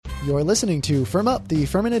You're listening to Firm Up, the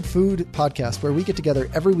Fermented Food Podcast, where we get together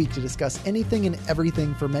every week to discuss anything and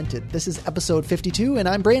everything fermented. This is episode 52, and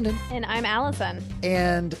I'm Brandon. And I'm Allison.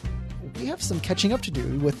 And we have some catching up to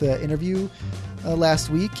do with the interview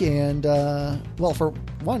last week. And, well, for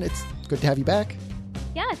one, it's good to have you back.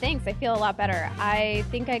 Yeah, thanks. I feel a lot better. I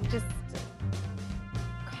think I just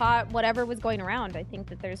caught whatever was going around. I think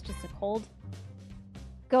that there's just a cold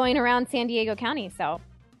going around San Diego County, so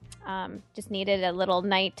just needed a little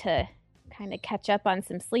night to kind of catch up on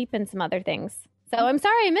some sleep and some other things. So I'm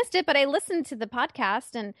sorry I missed it, but I listened to the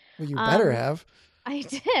podcast and well, you better have. I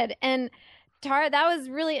did. And Tara, that was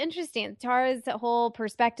really interesting. Tara's whole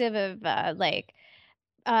perspective of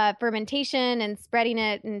fermentation and spreading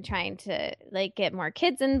it and trying to get more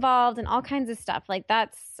kids involved and all kinds of stuff.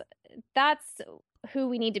 That's who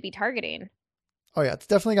we need to be targeting. Oh yeah, it's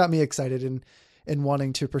definitely got me excited and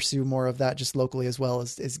wanting to pursue more of that just locally, as well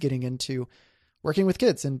as getting into working with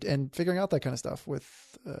kids and figuring out that kind of stuff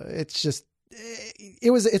it's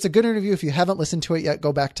a good interview. If you haven't listened to it yet,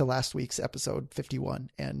 go back to last week's episode 51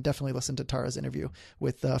 and definitely listen to Tara's interview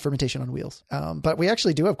with Fermentation on Wheels. But we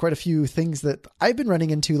actually do have quite a few things that I've been running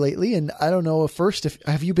into lately. And I don't know if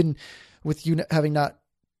have you been, with you having not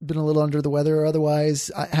been a little under the weather or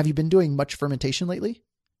otherwise, have you been doing much fermentation lately?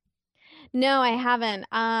 No, I haven't.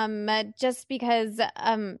 Just because,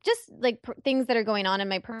 things that are going on in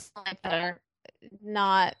my personal life that are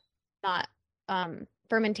not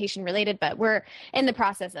fermentation related, but we're in the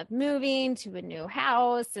process of moving to a new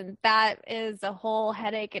house, and that is a whole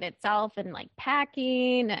headache in itself, and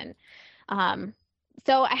packing, and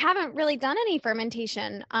so I haven't really done any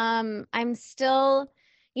fermentation. I'm still,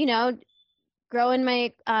 growing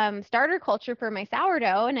my starter culture for my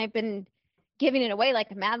sourdough, and I've been giving it away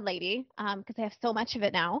like a mad lady because I have so much of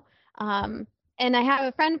it now. And I have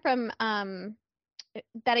a friend from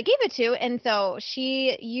that I gave it to, and so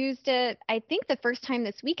she used it. I think the first time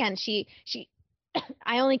this weekend, she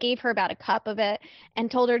I only gave her about a cup of it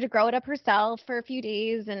and told her to grow it up herself for a few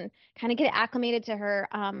days and kind of get it acclimated to her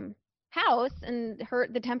house and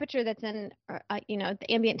the temperature that's in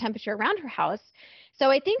the ambient temperature around her house.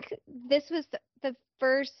 So I think this was the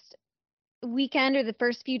first weekend or the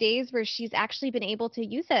first few days where she's actually been able to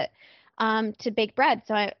use it to bake bread.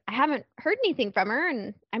 So I haven't heard anything from her,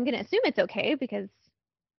 and I'm going to assume it's okay because,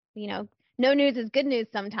 no news is good news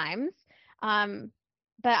sometimes. But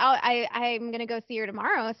I'm going to go see her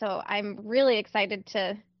tomorrow. So I'm really excited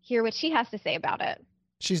to hear what she has to say about it.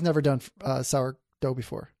 She's never done sourdough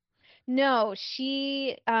before. No,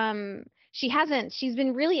 she hasn't. She's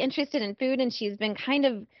been really interested in food, and she's been kind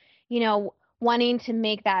of, wanting to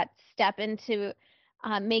make that step into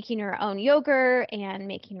making her own yogurt and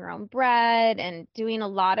making her own bread and doing a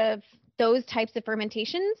lot of those types of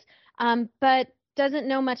fermentations, but doesn't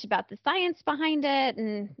know much about the science behind it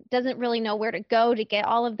and doesn't really know where to go to get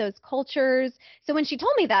all of those cultures. So when she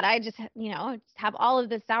told me that, I just, have all of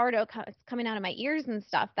the sourdough coming out of my ears and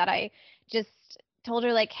stuff, that I just told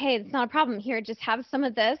her hey, it's not a problem. Here, just have some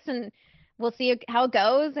of this and we'll see how it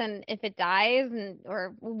goes, and if it dies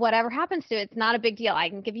or whatever happens to it, it's not a big deal. I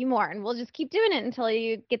can give you more, and we'll just keep doing it until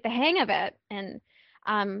you get the hang of it. And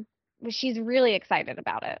she's really excited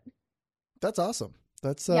about it. That's awesome.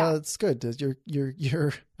 That's good.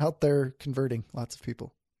 You're out there converting lots of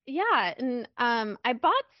people. Yeah, and I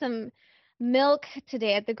bought some milk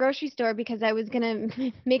today at the grocery store because I was gonna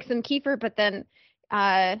make some kefir, but then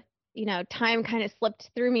time kind of slipped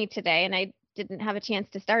through me today, and I didn't have a chance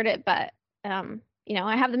to start it, but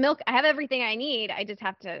I have the milk, I have everything I need. I just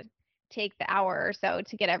have to take the hour or so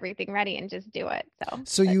to get everything ready and just do it.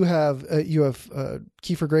 So you have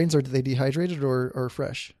kefir grains. Are they dehydrated or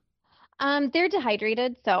fresh? They're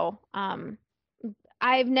dehydrated. So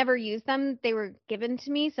I've never used them. They were given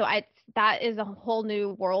to me. So that is a whole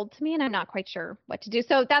new world to me, and I'm not quite sure what to do.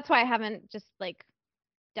 So that's why I haven't just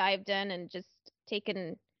dived in and just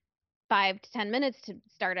taken 5 to 10 minutes to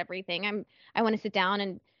start everything. I want to sit down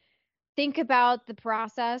and think about the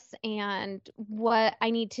process and what I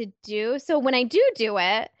need to do. So when I do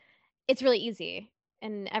it, it's really easy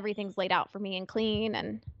and everything's laid out for me and clean,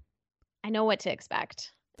 and I know what to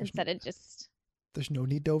expect instead of just. There's no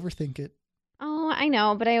need to overthink it. Oh, I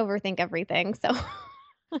know, but I overthink everything, so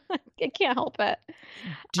I can't help it.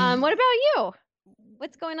 What about you?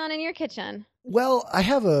 What's going on in your kitchen? Well, I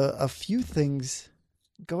have a few things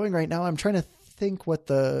going right now. I'm trying to think what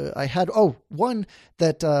I had. Oh, one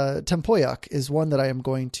that tempoyak is one that I am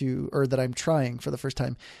that I'm trying for the first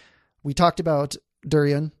time. We talked about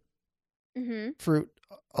durian fruit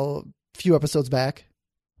a few episodes back,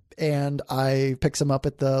 and I picked some up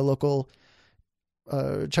at the local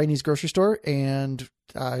Chinese grocery store, and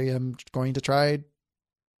I am going to try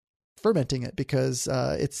fermenting it because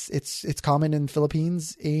it's common in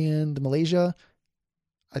Philippines and Malaysia.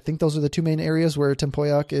 I think those are the two main areas where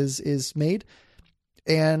tempoyak is made.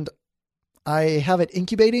 And I have it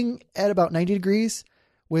incubating at about 90 degrees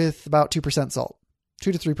with about 2% salt,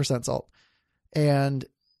 2 to 3% salt. And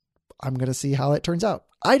I'm going to see how it turns out.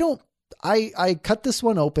 I cut this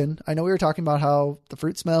one open. I know we were talking about how the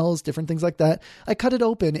fruit smells, different things like that. I cut it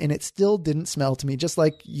open and it still didn't smell to me. Just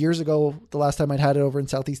like years ago, the last time I'd had it over in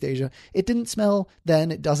Southeast Asia, it didn't smell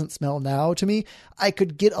then. It doesn't smell now to me. I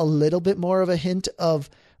could get a little bit more of a hint of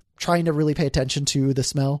trying to really pay attention to the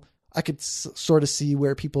smell. I could sort of see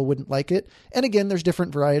where people wouldn't like it. And again, there's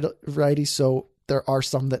different varieties. So there are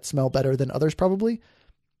some that smell better than others probably,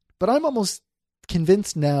 but I'm almost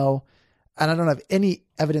convinced now, and I don't have any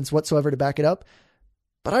evidence whatsoever to back it up,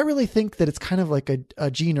 but I really think that it's kind of like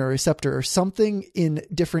a gene or a receptor or something in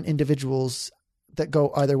different individuals that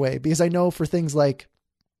go either way. Because I know for things like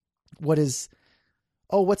what's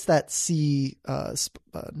that sea,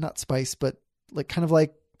 not spice, but like kind of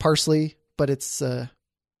like parsley, but it's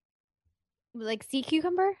like sea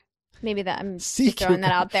cucumber. Maybe that I'm sea throwing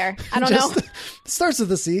that out there. I don't know. Starts with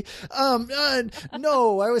the C.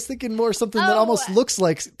 No, I was thinking more something that almost looks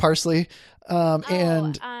like parsley.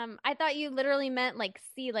 I thought you literally meant like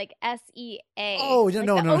sea, like SEA. Oh, like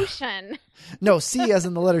no, no. Ocean. No, C as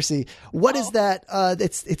in the letter C. What is that?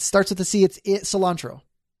 It starts with the C. It's cilantro.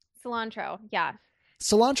 Cilantro. Yeah.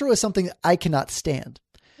 Cilantro is something that I cannot stand.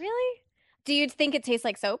 Really? Do you think it tastes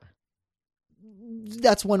like soap?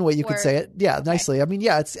 That's one way you could say it. Yeah, okay. Nicely. I mean,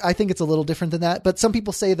 yeah, I think it's a little different than that, but some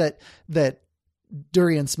people say that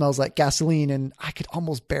durian smells like gasoline, and I could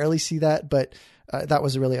almost barely see that, but that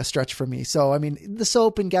was really a stretch for me. So, I mean, the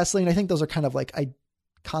soap and gasoline, I think those are kind of like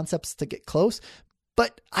concepts to get close,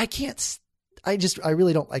 but I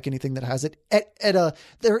really don't like anything that has it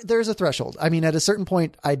there's a threshold. I mean, at a certain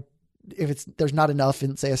point, if there's not enough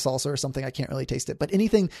in say a salsa or something, I can't really taste it, but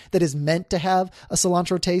anything that is meant to have a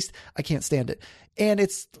cilantro taste, I can't stand it. And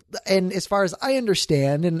as far as I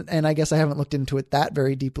understand, and I guess I haven't looked into it that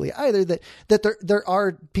very deeply either, that there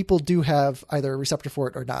are people do have either a receptor for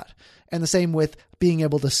it or not. And the same with being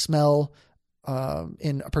able to smell,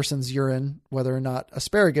 in a person's urine, whether or not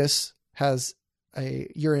asparagus has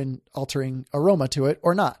a urine altering aroma to it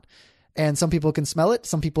or not. And some people can smell it.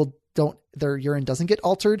 Some people don't, their urine doesn't get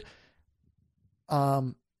altered.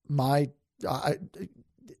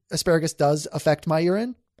 Asparagus does affect my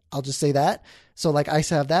urine. I'll just say that. So like I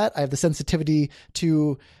have that. I have the sensitivity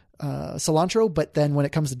to cilantro, but then when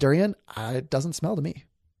it comes to durian, it doesn't smell to me.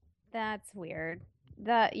 That's weird.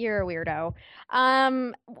 That you're a weirdo.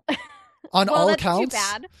 On all accounts. Too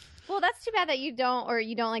bad. Well, that's too bad that you don't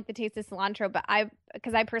like the taste of cilantro, but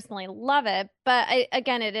because I personally love it. But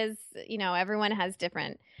again, it is, everyone has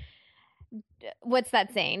different, what's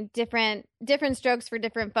that saying? Different strokes for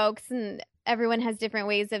different folks, and everyone has different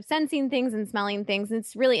ways of sensing things and smelling things. And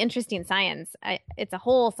it's really interesting science. It's a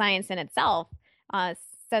whole science in itself,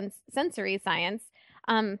 sensory science.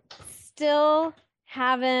 Still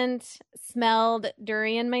haven't smelled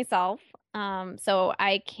durian myself, so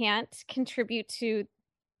I can't contribute to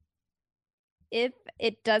if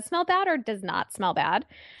it does smell bad or does not smell bad.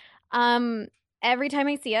 Every time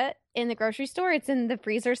I see it in the grocery store, it's in the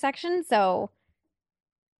freezer section. So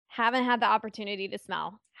haven't had the opportunity to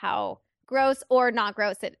smell how gross or not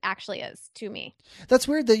gross it actually is to me. That's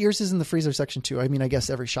weird that yours is in the freezer section too. I mean, I guess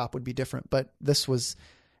every shop would be different, but this was,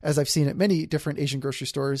 as I've seen at many different Asian grocery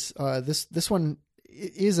stores, this one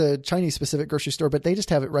is a Chinese specific grocery store, but they just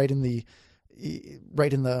have it right in the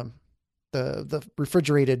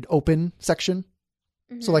refrigerated open section.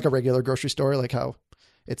 Mm-hmm. So like a regular grocery store, like how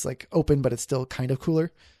it's like open, but it's still kind of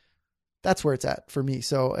cooler. That's where it's at for me.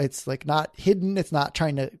 So it's like not hidden. It's not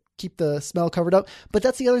trying to keep the smell covered up. But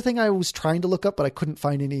that's the other thing I was trying to look up, but I couldn't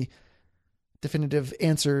find any definitive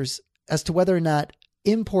answers as to whether or not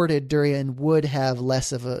imported durian would have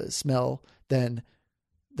less of a smell than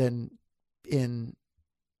in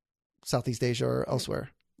Southeast Asia or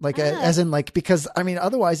elsewhere. Like, as in like, because I mean,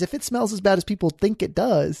 otherwise, if it smells as bad as people think it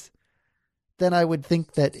does, then I would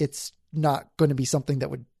think that it's not going to be something that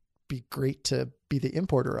would be great to be the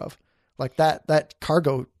importer of. Like that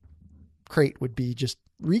cargo crate would be just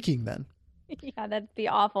reeking then. Yeah, that'd be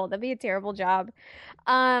awful. That'd be a terrible job.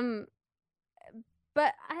 But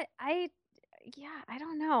I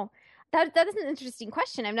don't know. That is an interesting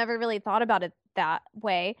question. I've never really thought about it that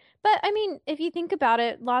way. But I mean, if you think about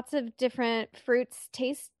it, lots of different fruits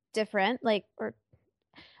taste different,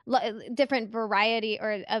 different variety,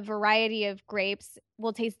 or a variety of grapes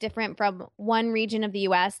will taste different from one region of the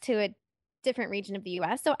US to a different region of the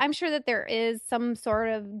US. So I'm sure that there is some sort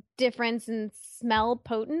of difference in smell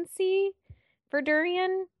potency for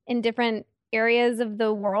durian in different areas of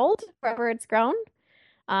the world, wherever it's grown.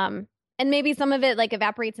 And maybe some of it like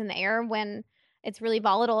evaporates in the air when it's really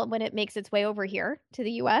volatile when it makes its way over here to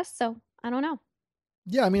the US. So I don't know.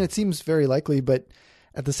 Yeah, I mean, it seems very likely, but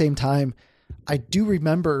at the same time, I do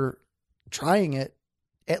remember trying it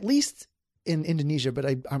at least in Indonesia, but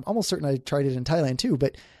I'm almost certain I tried it in Thailand too,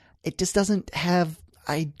 but it just doesn't have,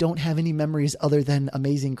 I don't have any memories other than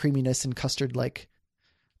amazing creaminess and custard like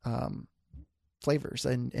flavors.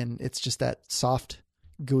 And it's just that soft,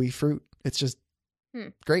 gooey fruit. It's just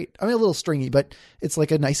great. I mean, a little stringy, but it's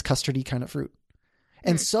like a nice custardy kind of fruit.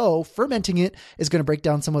 And so fermenting it is going to break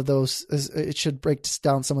down some of those. It should break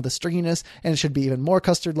down some of the stringiness, and it should be even more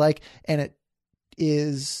custard-like. And it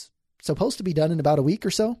is supposed to be done in about a week or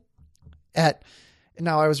so.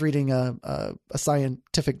 Now I was reading a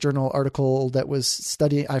scientific journal article that was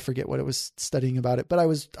studying, I forget what it was studying about it, but I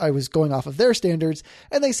was going off of their standards,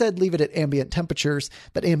 and they said leave it at ambient temperatures,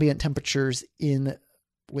 but ambient temperatures in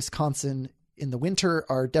Wisconsin in the winter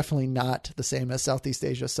are definitely not the same as Southeast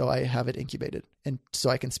Asia. So I have it incubated, and so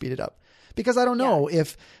I can speed it up, because I don't know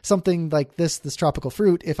if something like this tropical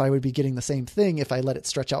fruit, if I would be getting the same thing if I let it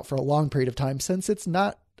stretch out for a long period of time, since it's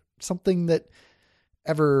not something that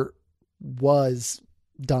ever was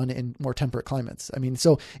done in more temperate climates. I mean,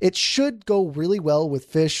 so it should go really well with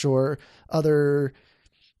fish or other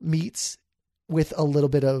meats with a little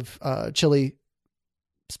bit of chili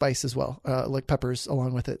spice as well, like peppers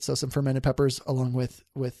along with it. So some fermented peppers along with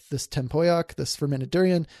this tempoyak, this fermented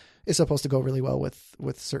durian, is supposed to go really well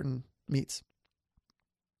with certain meats.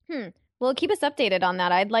 Well, keep us updated on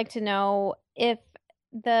that. I'd like to know if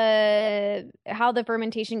how the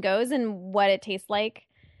fermentation goes and what it tastes like,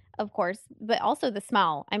 of course, but also the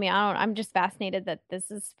smell. I mean, I'm just fascinated that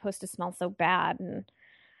this is supposed to smell so bad, and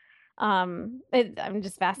I'm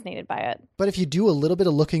just fascinated by it. But if you do a little bit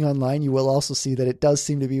of looking online, you will also see that it does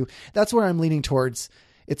seem to be, that's where I'm leaning towards.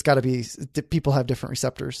 It's got to be, people have different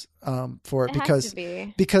receptors for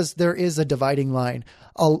it, because there is a dividing line.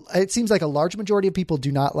 It seems like a large majority of people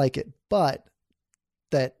do not like it, but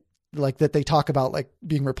that they talk about like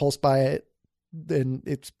being repulsed by it and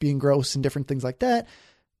it's being gross and different things like that.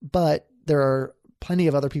 But there are plenty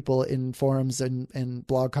of other people in forums and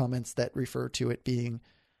blog comments that refer to it being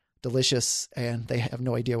delicious, and they have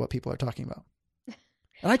no idea what people are talking about.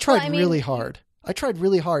 And I tried really hard.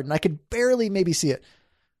 And I could barely maybe see it,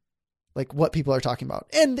 like what people are talking about.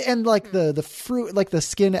 And like the fruit, like the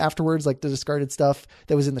skin afterwards, like the discarded stuff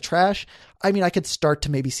that was in the trash. I mean, I could start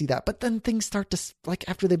to maybe see that, but then things start to, like,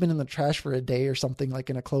 after they've been in the trash for a day or something, like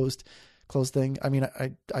in a closed thing. I mean,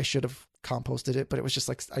 I should have composted it, but it was just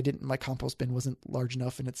like, my compost bin wasn't large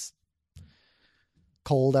enough, and it's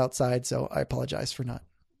cold outside. So I apologize for not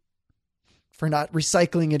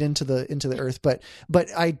recycling it into the earth. But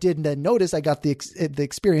I did then notice I got the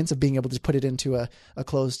experience of being able to put it into a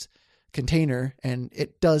closed container, and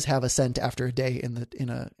it does have a scent after a day in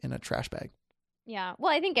a trash bag. Yeah.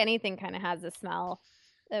 Well, I think anything kind of has a smell,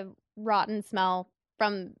 a rotten smell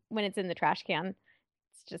from when it's in the trash can.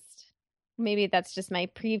 It's just, maybe that's just my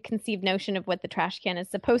preconceived notion of what the trash can is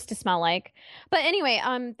supposed to smell like. But anyway,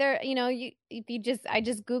 I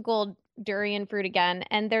just Googled durian fruit again,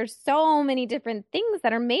 and there's so many different things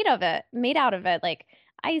that are made out of it, like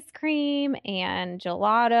ice cream and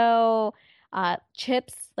gelato,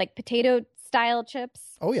 chips, like potato style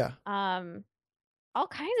chips. Oh yeah. All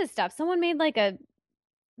kinds of stuff. Someone made like a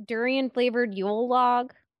durian flavored Yule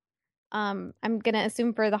log. I'm going to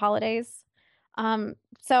assume for the holidays.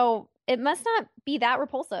 So it must not be that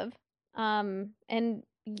repulsive. And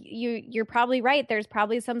you're probably right. There's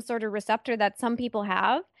probably some sort of receptor that some people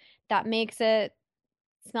have that makes it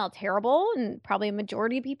smell terrible, and probably a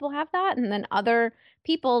majority of people have that. And then other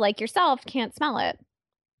people like yourself can't smell it,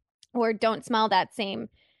 or don't smell that same,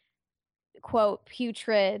 quote,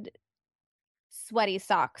 putrid, sweaty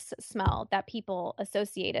socks smell that people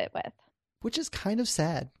associate it with. Which is kind of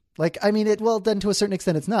sad. Like, I mean, then to a certain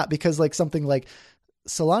extent it's not, because like something like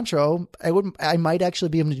cilantro, I might actually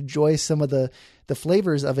be able to enjoy some of the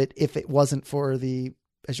flavors of it if it wasn't for the,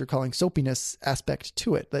 as you're calling, soapiness aspect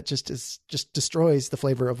to it that just destroys the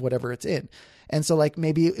flavor of whatever it's in. And so like,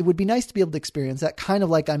 maybe it would be nice to be able to experience that, kind of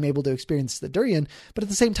like I'm able to experience the durian, but at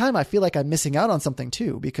the same time, I feel like I'm missing out on something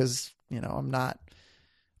too, because,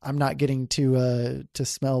 I'm not getting to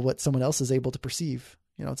smell what someone else is able to perceive.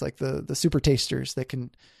 It's like the super tasters that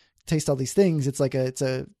can taste all these things. It's like it's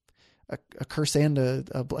a curse and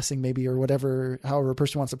a blessing, maybe, or whatever, however a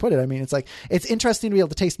person wants to put it. I mean, it's like, it's interesting to be able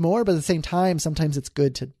to taste more, but at the same time, sometimes it's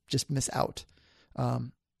good to just miss out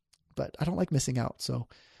but I don't like missing out. So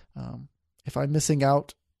if I'm missing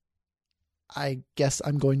out, I guess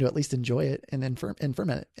I'm going to at least enjoy it and then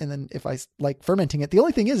ferment it. And then if I like fermenting it, the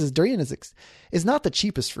only thing is durian is not the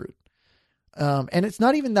cheapest fruit. And it's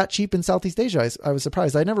not even that cheap in Southeast Asia. I was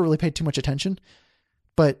surprised. I never really paid too much attention,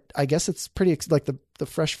 but I guess it's pretty like the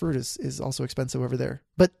fresh fruit is also expensive over there,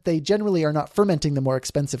 but they generally are not fermenting the more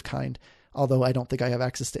expensive kind. Although I don't think I have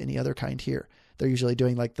access to any other kind here. They're usually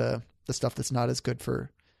doing like the stuff that's not as good for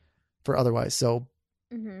otherwise. So,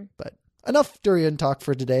 but enough durian talk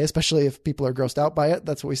for today, especially if people are grossed out by it.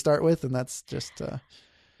 That's what we start with. And that's just,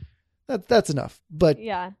 that's enough. But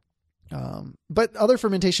yeah. But other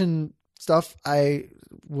fermentation stuff, I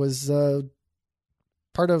was,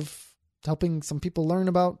 part of helping some people learn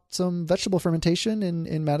about some vegetable fermentation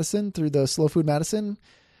in Madison through the Slow Food Madison.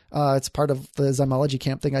 It's part of the Zymology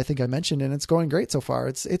camp thing I think I mentioned, and it's going great so far.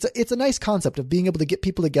 It's a nice concept of being able to get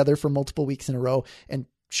people together for multiple weeks in a row and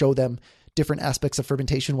show them different aspects of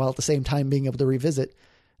fermentation while at the same time being able to revisit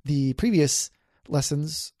the previous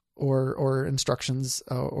lessons or instructions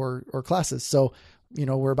or classes. So,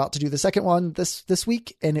 we're about to do the second one this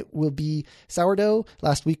week, and it will be sourdough.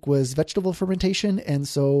 Last week was vegetable fermentation, and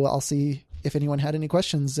so I'll see if anyone had any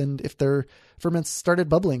questions and if their ferments started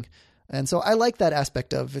bubbling. And so I like that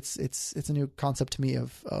aspect of it's a new concept to me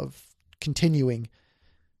of continuing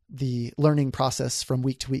the learning process from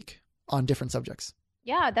week to week on different subjects.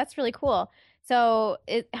 Yeah, that's really cool. So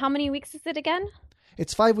how many weeks is it again?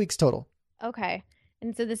 It's 5 weeks total. Okay.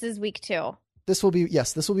 And so this is week 2. This will be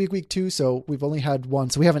week 2. So we've only had one.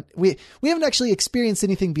 So we haven't actually experienced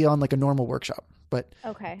anything beyond like a normal workshop, but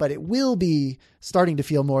it will be starting to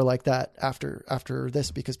feel more like that after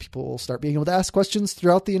this, because people will start being able to ask questions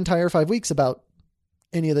throughout the entire 5 weeks about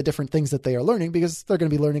any of the different things that they are learning, because they're going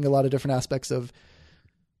to be learning a lot of different aspects of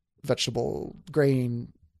vegetable,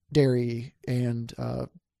 grain, dairy, and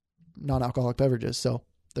non-alcoholic beverages. So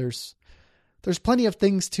there's plenty of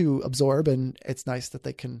things to absorb, and it's nice that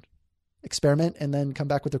they can experiment and then come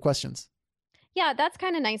back with their questions. Yeah, that's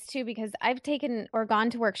kind of nice too, because I've taken or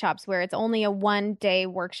gone to workshops where it's only a 1-day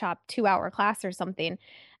workshop, 2-hour class or something,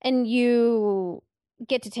 and you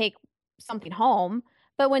get to take something home.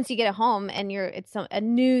 But once you get it home and it's a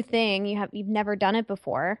new thing, you've never done it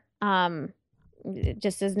before.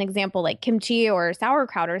 Just as an example, like kimchi or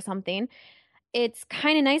sauerkraut or something, it's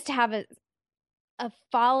kind of nice to have a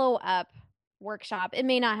follow-up workshop. It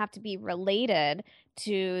may not have to be related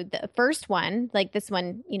to the first one, like this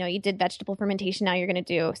one, you did vegetable fermentation, now you're going to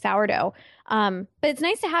do sourdough. But it's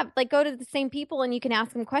nice to have go to the same people and you can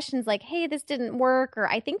ask them questions like, hey, this didn't work, or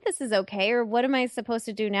I think this is okay, or what am I supposed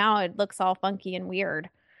to do now? It looks all funky and weird.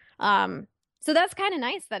 So that's kind of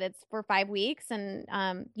nice that it's for 5 weeks, and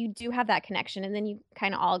you do have that connection, and then you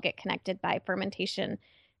kind of all get connected by fermentation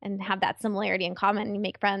and have that similarity in common, and you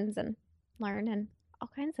make friends and learn and all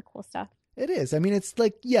kinds of cool stuff. It is. I mean, it's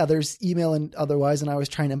like, yeah, there's email and otherwise, and I always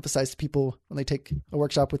try and emphasize to people when they take a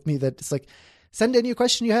workshop with me that it's like, send any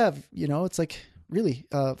question you have, it's like, really,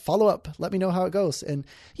 follow up, let me know how it goes. And,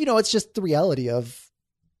 it's just the reality of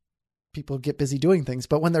people get busy doing things,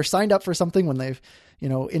 but when they're signed up for something, when they've,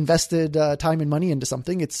 invested time and money into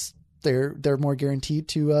something, they're more guaranteed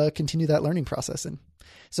to continue that learning process. And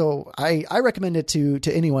so I recommend it to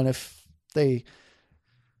anyone if they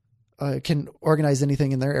can organize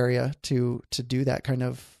anything in their area to do that kind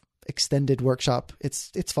of extended workshop.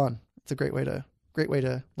 It's fun. It's a great way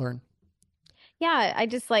to learn. Yeah. I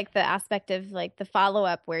just like the aspect of like the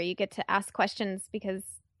follow-up where you get to ask questions because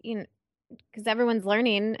everyone's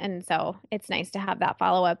learning. And so it's nice to have that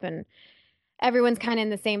follow-up, and everyone's kind of in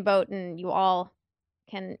the same boat, and you all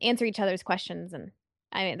can answer each other's questions. And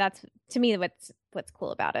I mean, that's to me, what's cool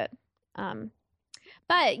about it.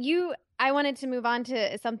 But I wanted to move on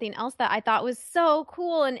to something else that I thought was so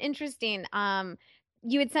cool and interesting.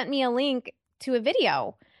 You had sent me a link to a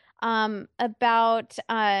video about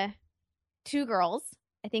 2 girls.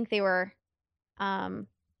 I think they were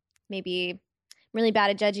maybe really bad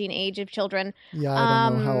at judging age of children. Yeah, I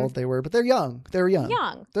don't know how old they were, but they're young. They're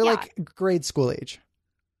young. They're like grade school age.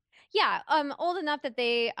 Yeah, old enough that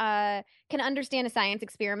they can understand a science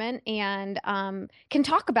experiment and can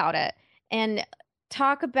talk about it and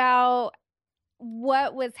talk about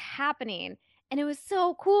what was happening. And it was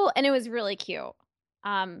so cool, and it was really cute.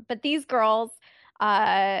 But these girls,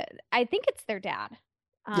 I think it's their dad.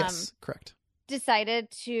 Yes, correct.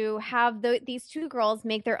 Decided to have these 2 girls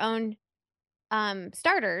make their own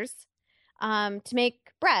starters to make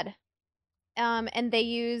bread. And they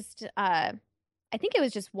used, I think it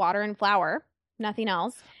was just water and flour, nothing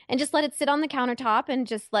else, and just let it sit on the countertop and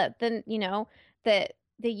just let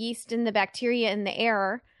the yeast and the bacteria in the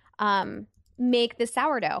air make the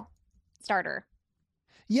sourdough. starter.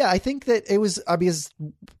 Yeah, I think that it was because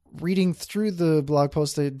reading through the blog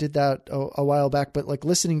post, I did that a while back, but like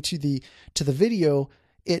listening to the video,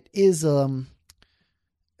 it is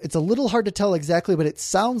it's a little hard to tell exactly, but it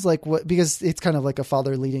sounds like because it's kind of like a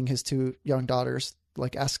father leading his two young daughters,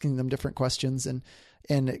 like asking them different questions, and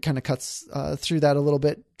it kind of cuts through that a little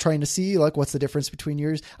bit, trying to see like what's the difference between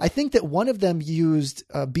yours. I think that one of them used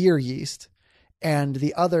beer yeast, and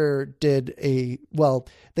the other did they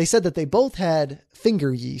said that they both had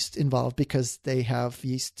finger yeast involved because they have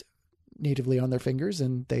yeast natively on their fingers,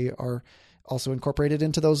 and they are also incorporated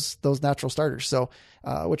into those natural starters. So,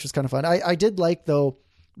 which was kind of fun. I did like, though,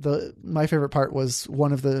 my favorite part was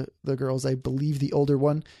one of the girls, I believe the older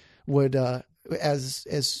one, would,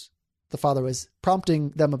 as the father was prompting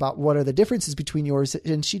them about what are the differences between yours,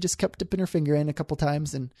 and she just kept dipping her finger in a couple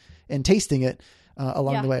times and tasting it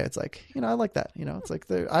along the way. It's like, I like that. It's like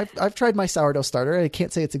I've tried my sourdough starter. I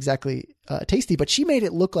can't say it's exactly tasty, but she made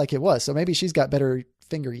it look like it was. So maybe she's got better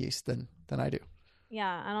finger yeast than I do.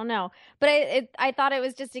 Yeah, I don't know, but I thought it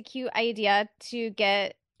was just a cute idea to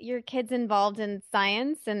get your kids involved in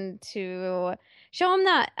science and to show them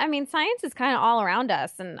that, I mean, science is kind of all around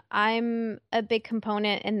us. And I'm a big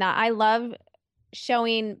component in that. I love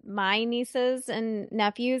showing my nieces and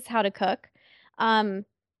nephews how to cook,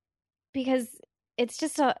 because it's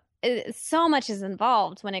just so much is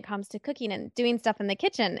involved when it comes to cooking and doing stuff in the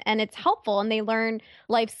kitchen, and it's helpful, and they learn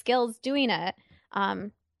life skills doing it.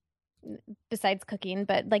 Besides cooking,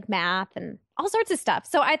 but like math and all sorts of stuff.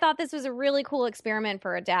 So I thought this was a really cool experiment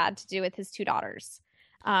for a dad to do with his two daughters.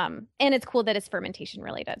 And it's cool that it's fermentation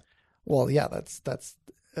related. Well, yeah, that's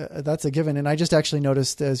a given. And I just actually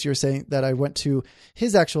noticed, as you're saying, that I went to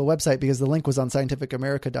his actual website because the link was on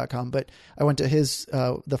scientificamerica.com, but I went to his,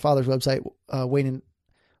 the father's website,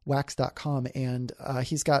 WayneandWax.com, and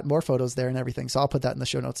he's got more photos there and everything. So I'll put that in the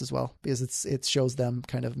show notes as well, because it shows them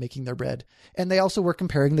kind of making their bread. And they also were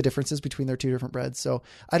comparing the differences between their two different breads. So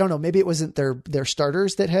I don't know, maybe it wasn't their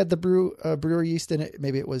starters that had the brewer yeast in it.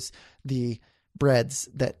 Maybe it was the breads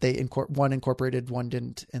that one incorporated, one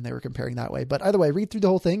didn't, and they were comparing that way. But either way, read through the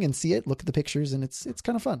whole thing and see it, look at the pictures, and it's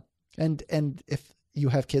kind of fun. And if you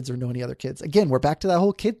have kids or know any other kids, again, we're back to that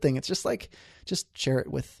whole kid thing. It's just like, just share it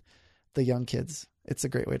with the young kids. It's a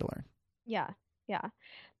great way to learn. Yeah.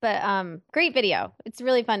 But great video. It's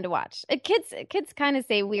really fun to watch. Kids kind of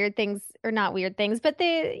say weird things, or not weird things, but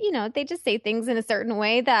they just say things in a certain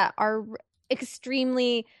way that are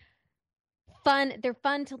extremely fun. They're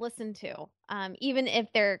fun to listen to, even if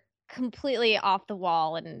they're completely off the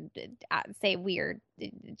wall and say weird,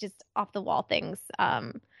 just off the wall things.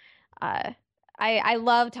 I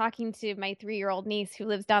love talking to my 3-year-old niece who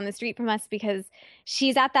lives down the street from us, because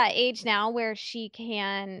she's at that age now where she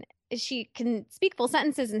can speak full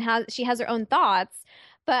sentences and she has her own thoughts,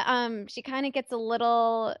 but she kind of gets a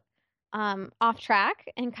little off track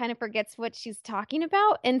and kind of forgets what she's talking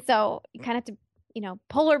about. And so you kind of have to,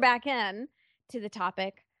 pull her back in to the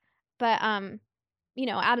topic. But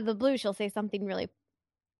out of the blue, she'll say something really,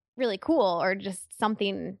 really cool, or just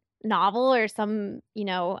something novel, or some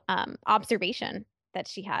observation that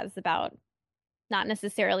she has about not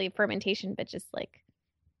necessarily fermentation, but just like,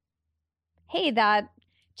 hey, that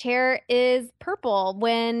chair is purple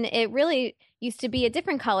when it really used to be a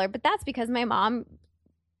different color, but that's because my mom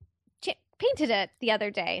painted it the other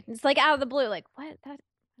day. It's like out of the blue, like, what?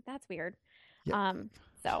 That's weird. Yeah.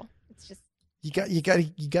 So it's just, you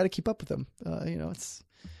got to keep up with them.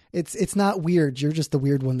 It's not weird. You're just the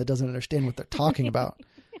weird one that doesn't understand what they're talking about.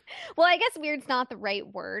 Well, I guess weird's not the right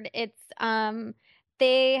word. It's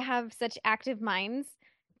they have such active minds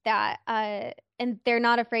that and they're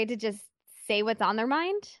not afraid to just say what's on their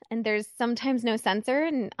mind, and there's sometimes no censor,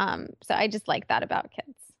 and so I just like that about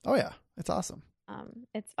kids. Oh yeah, it's awesome.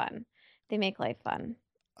 It's fun. They make life fun.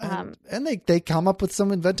 And they come up with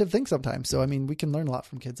some inventive things sometimes. So I mean, we can learn a lot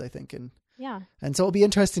from kids, I think, and yeah. And so it'll be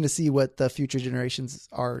interesting to see what the future generations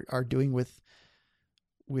are doing with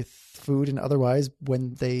food and otherwise,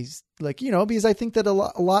 when they because I think that a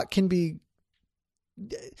lot can be,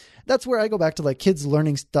 that's where I go back to like kids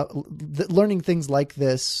learning things like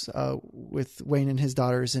this with Wayne and his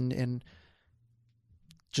daughters, and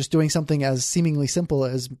just doing something as seemingly simple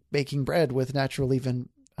as baking bread with natural leaven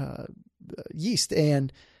yeast,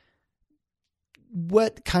 and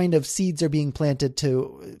what kind of seeds are being planted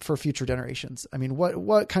for future generations. I mean,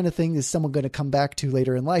 what kind of thing is someone going to come back to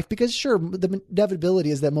later in life? Because sure, the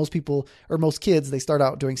inevitability is that most people, or most kids, they start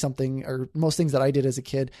out doing something, or most things that I did as a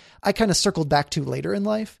kid, I kind of circled back to later in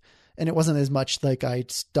life, and it wasn't as much like I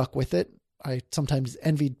stuck with it. I sometimes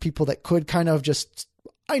envied people that could kind of just,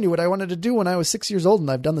 I knew what I wanted to do when I was 6 years old,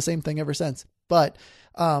 and I've done the same thing ever since. but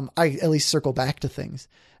I at least circle back to things.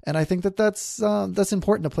 And I think that that's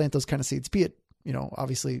important to plant those kind of seeds, be it,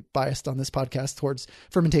 obviously biased on this podcast towards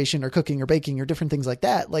fermentation or cooking or baking or different things like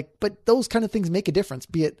that. But those kind of things make a difference,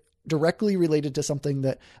 be it directly related to something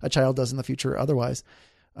that a child does in the future or otherwise.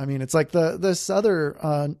 I mean, it's like this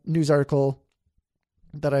other news article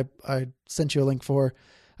that I sent you a link for.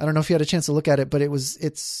 I don't know if you had a chance to look at it, but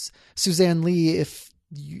it's Suzanne Lee.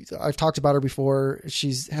 I've talked about her before.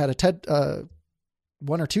 She's had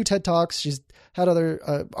one or two TED Talks. She's had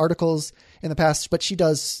other articles in the past, but she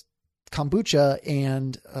does kombucha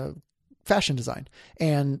and fashion design.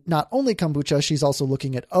 And not only kombucha, she's also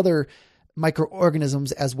looking at other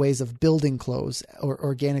microorganisms as ways of building clothes or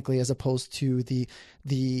organically, as opposed to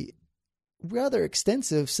the rather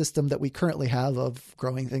extensive system that we currently have of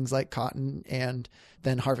growing things like cotton and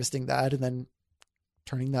then harvesting that and then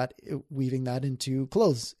weaving that into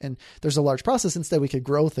clothes. And there's a large process. Instead, we could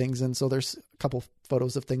grow things. And so there's a couple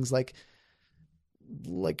photos of things like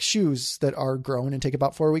shoes that are grown and take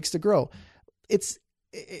about 4 weeks to grow. This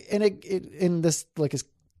is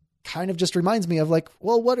kind of just reminds me of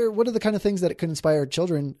what are the kind of things that it could inspire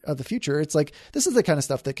children of the future? It's like, this is the kind of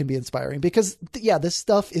stuff that can be inspiring because this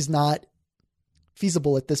stuff is not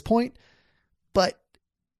feasible at this point, but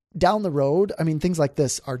down the road, I mean, things like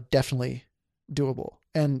this are definitely doable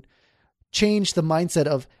and change the mindset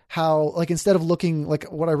of how, instead of looking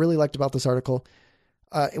what I really liked about this article,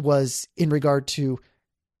 it was in regard to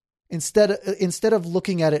instead of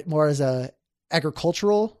looking at it more as a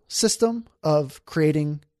agricultural system of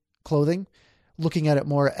creating clothing, looking at it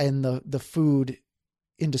more in the food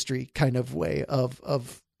industry kind of way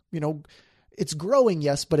of it's growing,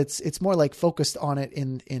 yes, but it's more focused on it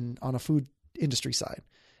on a food industry side.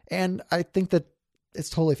 And I think that it's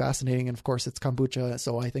totally fascinating. And of course it's kombucha.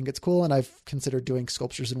 So I think it's cool. And I've considered doing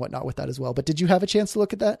sculptures and whatnot with that as well. But did you have a chance to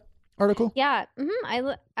look at that article? Yeah.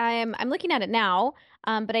 I'm looking at it now.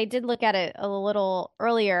 But I did look at it a little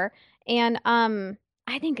earlier, and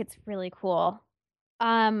I think it's really cool.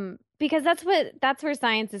 Because that's where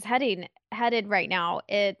science is headed right now.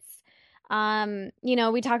 It's,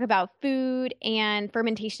 we talk about food and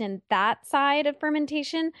fermentation, that side of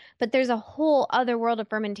fermentation, but there's a whole other world of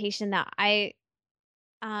fermentation that I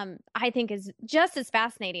think is just as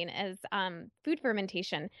fascinating as food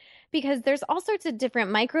fermentation, because there's all sorts of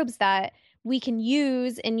different microbes that we can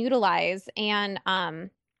use and utilize, and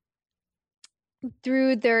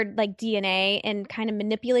through their DNA and kind of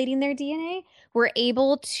manipulating their DNA, we're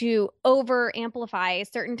able to over amplify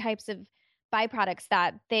certain types of byproducts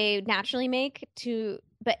that they naturally make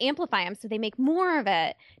but amplify them so they make more of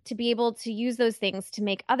it to be able to use those things to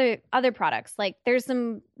make other products. Like there's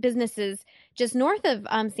some businesses just north of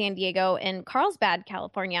San Diego in Carlsbad,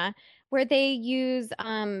 California, where they use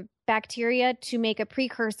bacteria to make a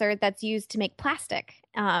precursor that's used to make plastic,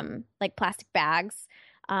 like plastic bags.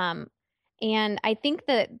 And I think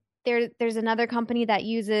that there's another company that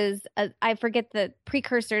uses, I forget the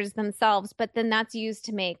precursors themselves, but then that's used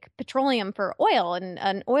to make petroleum for oil and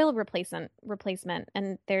an oil replacement.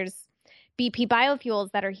 And there's BP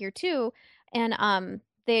biofuels that are here too. And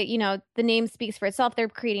the name speaks for itself. They're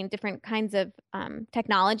creating different kinds of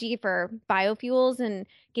technology for biofuels and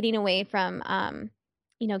getting away from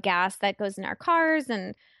gas that goes in our cars.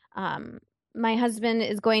 And my husband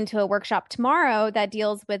is going to a workshop tomorrow that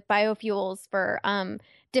deals with biofuels for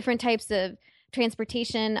different types of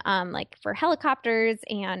transportation, like for helicopters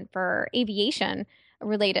and for aviation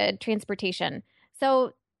related transportation.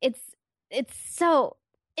 So it's so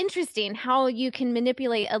interesting how you can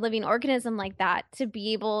manipulate a living organism like that to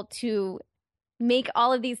be able to make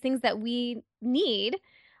all of these things that we need,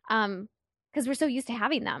 because we're so used to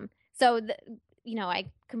having them. So, I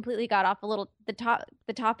completely got off a little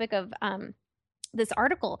the topic of this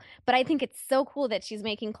article, but I think it's so cool that she's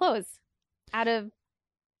making clothes out of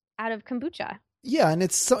kombucha. Yeah, and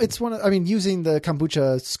it's using the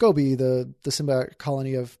kombucha SCOBY, the symbiotic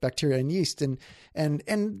colony of bacteria and yeast, and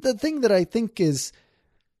the thing that I think is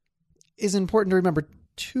important to remember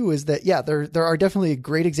too is that there are definitely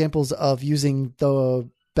great examples of using the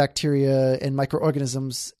bacteria and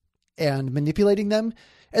microorganisms and manipulating them.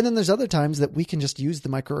 And then there's other times that we can just use the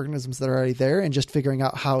microorganisms that are already there and just figuring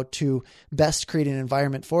out how to best create an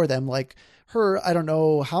environment for them. Like her, I don't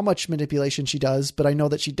know how much manipulation she does, but I know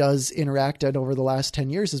that she does interact, and over the last 10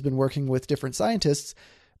 years has been working with different scientists,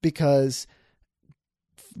 because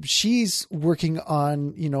she's working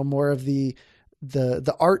on, more of the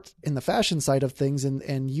art and the fashion side of things and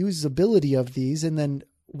usability of these, and then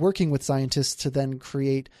working with scientists to then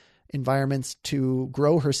create environments to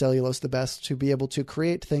grow her cellulose the best, to be able to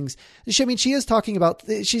create things. I mean, she is talking about,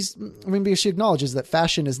 because she acknowledges that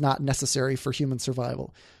fashion is not necessary for human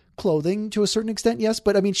survival. Clothing to a certain extent, yes,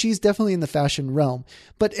 but I mean, she's definitely in the fashion realm.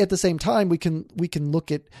 But at the same time, we can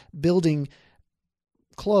look at building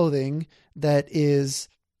clothing that is,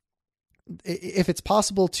 if it's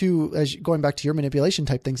possible to, as going back to your manipulation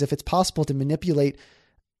type things, if it's possible to manipulate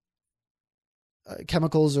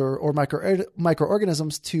chemicals or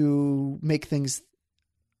microorganisms to make things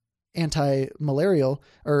anti-malarial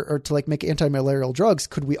or to like make anti-malarial drugs,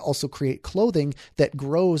 could we also create clothing that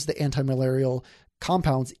grows the anti-malarial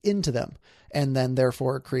compounds into them, and then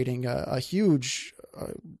therefore creating a huge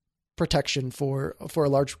protection for a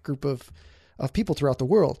large group of people throughout the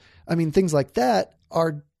world? I mean, things like that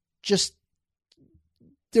are just,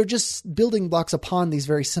 they're just building blocks upon these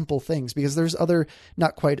very simple things, because there's other,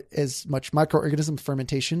 not quite as much microorganism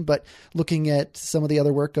fermentation, but looking at some of the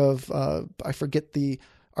other work of, I forget the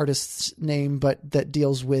artist's name, but that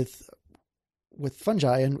deals with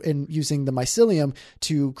fungi and using the mycelium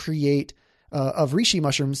to create of reishi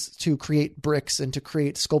mushrooms to create bricks and to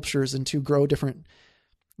create sculptures and to grow different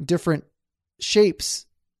shapes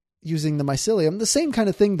using the mycelium. The same kind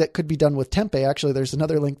of thing that could be done with tempeh. Actually, there's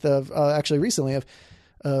another link of recently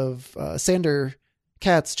of Sander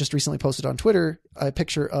Katz just recently posted on Twitter a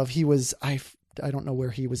picture of, he was, I don't know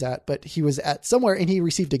where he was at, but he was at somewhere and he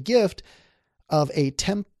received a gift of a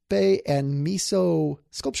tempeh and miso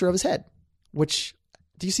sculpture of his head. Which,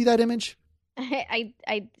 do you see that image? I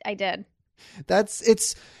did.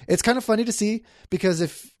 It's kind of funny to see, because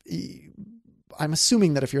I'm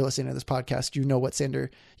assuming that if you're listening to this podcast, you know what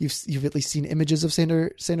you've at least seen images of Sander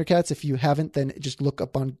Katz. If you haven't, then just look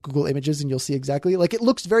up on Google Images and you'll see exactly, like, it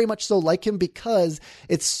looks very much so like him, because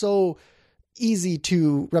it's so easy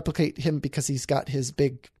to replicate him, because he's got his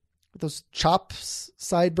big, those chops,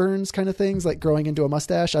 sideburns kind of things, like growing into a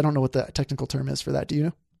mustache. I don't know what the technical term is for that. Do you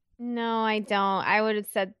know? No, I don't. I would have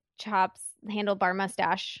said chops, handlebar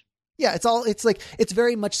mustache. Yeah, it's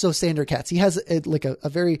very much so Sander Katz. He has a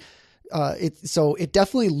very, so it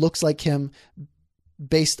definitely looks like him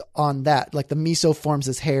based on that. Like the miso forms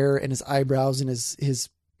his hair and his eyebrows and his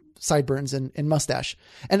sideburns and mustache,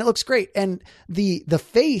 and it looks great. And the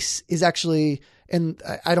face is actually, and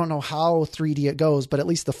I don't know how 3D it goes, but at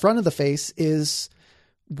least the front of the face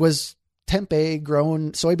was tempeh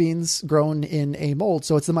soybeans grown in a mold.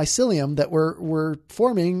 So it's the mycelium that were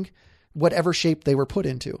forming whatever shape they were put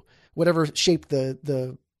into, whatever shape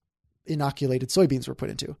the inoculated soybeans were put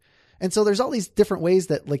into. And so there's all these different ways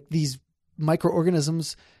that, like, these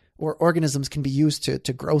microorganisms or organisms can be used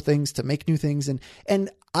to grow things, to make new things. And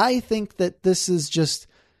I think that this is just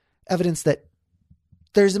evidence that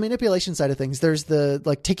there's the manipulation side of things. There's the,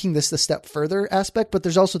 like, taking this the step further aspect, but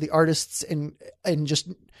there's also the artists and just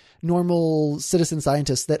normal citizen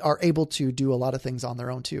scientists that are able to do a lot of things on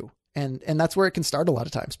their own too. And that's where it can start a lot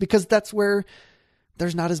of times, because that's where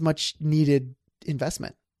there's not as much needed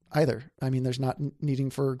investment either. I mean, there's not needing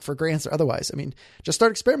for grants or otherwise. I mean, just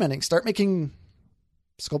start experimenting, start making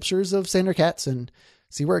sculptures of Sander Katz and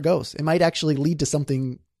see where it goes. It might actually lead to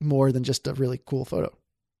something more than just a really cool photo.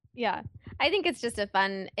 Yeah. I think it's just a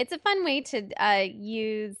fun way to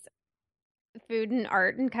use food and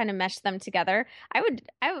art and kind of mesh them together. I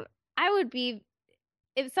would be,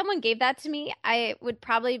 if someone gave that to me, I would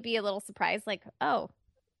probably be a little surprised, like, oh,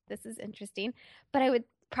 this is interesting. But I would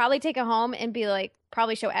probably take it home and be like,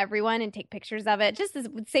 probably show everyone and take pictures of it, just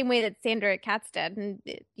the same way that Sander Katz did, and,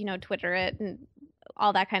 you know, Twitter it and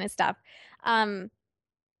all that kind of stuff.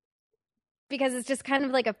 Because it's just kind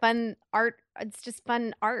of like a fun art. It's just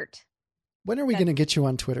fun art. When are we going to get you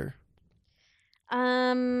on Twitter?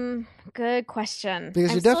 Good question.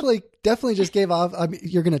 Because you definitely just gave off. I mean,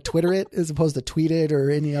 you're going to Twitter it as opposed to tweet it or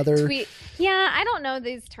any other. Tweet. Yeah, I don't know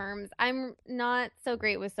these terms. I'm not so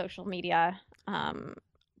great with social media.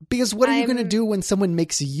 Because what are you going to do when someone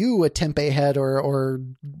makes you a tempeh head or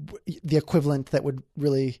the equivalent that would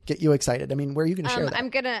really get you excited? I mean, where are you going to share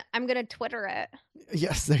that? I'm gonna Twitter it.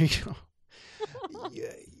 Yes, there you go.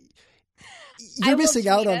 You're missing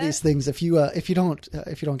out on these things if you don't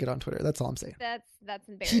get on Twitter. That's all I'm saying. That's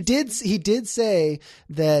embarrassing. He did say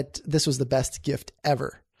that this was the best gift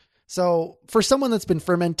ever. So for someone that's been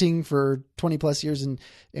fermenting for 20 plus years and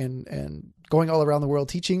going all around the world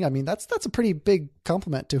teaching, I mean, that's a pretty big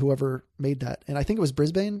compliment to whoever made that. And I think it was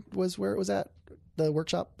Brisbane was where it was at, the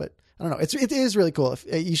workshop, but I don't know. It is really cool.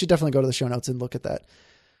 You should definitely go to the show notes and look at that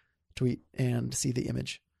tweet and see the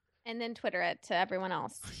image. And then Twitter it to everyone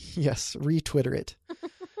else. Yes, retwitter it.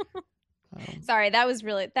 Sorry,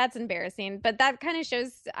 that's embarrassing. But that kind of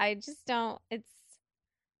shows I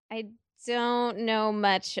don't know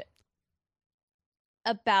much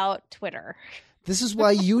about Twitter. This is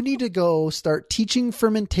why you need to go start teaching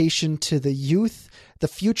fermentation to the youth, the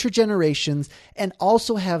future generations, and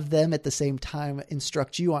also have them at the same time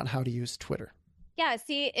instruct you on how to use Twitter. Yeah,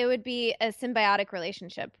 see, it would be a symbiotic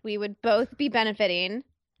relationship. We would both be benefiting,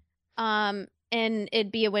 and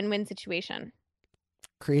it'd be a win-win situation.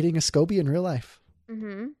 Creating a SCOBY in real life.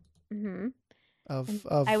 Mm-hmm. Mm-hmm. Of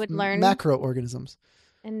I would learn macroorganisms.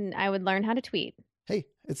 And I would learn how to tweet. Hey,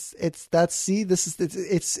 it's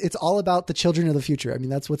all about the children of the future. I mean,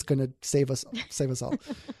 that's what's going to save us all.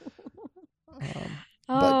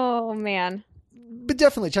 Man. But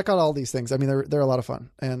definitely check out all these things. I mean, they're a lot of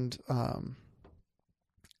fun. And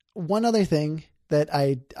one other thing that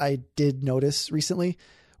I did notice recently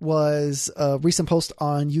was a recent post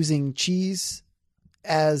on using cheese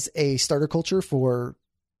as a starter culture for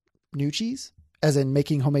new cheese, as in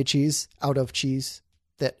making homemade cheese out of cheese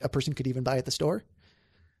that a person could even buy at the store.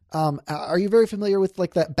 Are you very familiar with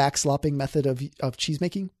like that backslopping method of cheese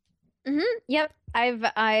making? Mm-hmm. Yep.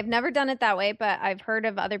 I've never done it that way, but I've heard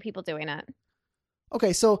of other people doing it.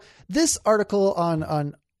 Okay. So this article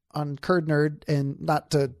on Curd Nerd, and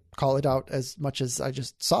not to call it out as much as I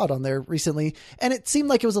just saw it on there recently, and it seemed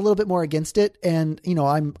like it was a little bit more against it. And, you know,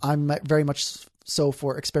 I'm very much so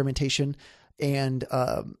for experimentation. And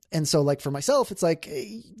so like for myself, it's like,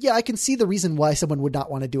 yeah, I can see the reason why someone would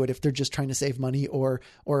not want to do it if they're just trying to save money or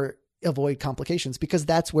avoid complications, because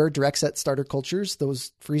that's where direct set starter cultures,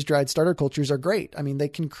 those freeze dried starter cultures, are great. I mean, they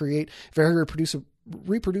can create very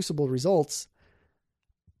reproducible results.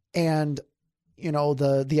 And, you know,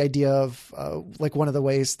 the idea of like one of the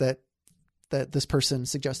ways that this person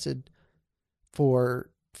suggested for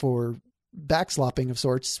backslopping of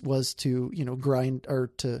sorts was to, you know, grind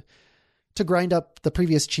up the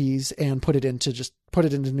previous cheese and put it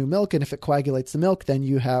into new milk. And if it coagulates the milk, then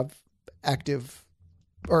you have active,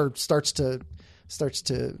 or starts to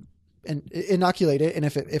inoculate it. And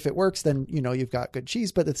if it works, then, you know, you've got good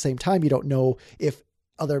cheese, but at the same time, you don't know if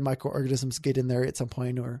other microorganisms get in there at some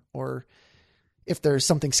point, or if there's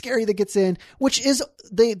something scary that gets in, which is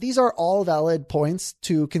these are all valid points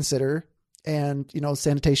to consider. And, you know,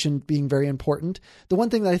 sanitation being very important. The one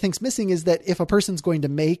thing that I think is missing is that if a person's going to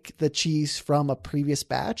make the cheese from a previous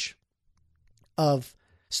batch of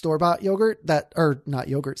store-bought yogurt not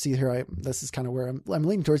yogurt. See here, this is kind of where I'm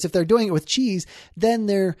leaning towards. If they're doing it with cheese, then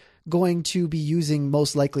they're going to be using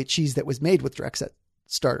most likely cheese that was made with direct set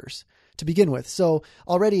starters to begin with. So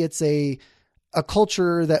already it's a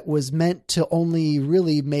culture that was meant to only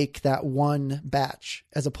really make that one batch,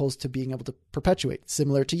 as opposed to being able to perpetuate,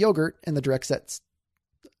 similar to yogurt and the direct sets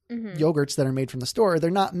yogurts that are made from the store. They're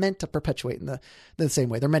not meant to perpetuate in the same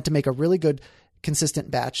way. They're meant to make a really good, consistent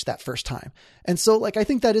batch that first time. And so like, I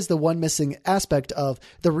think that is the one missing aspect of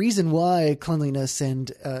the reason why cleanliness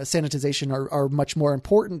and sanitization are much more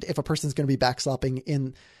important if a person's going to be backslopping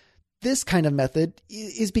in this kind of method,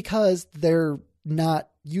 is because they're not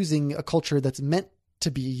using a culture that's meant to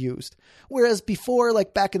be used. Whereas before,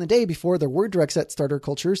 like back in the day, before there were direct set starter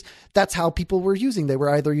cultures, that's how people were using. They were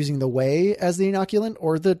either using the whey as the inoculant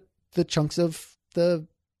or the chunks of the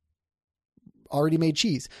already made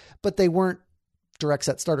cheese, but they weren't direct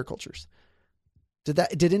set starter cultures.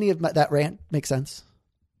 Did any of that rant make sense?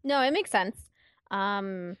 No, it makes sense.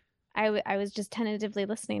 I was just tentatively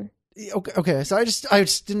listening. Okay. So I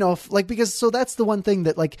just didn't know if, like, because so that's the one thing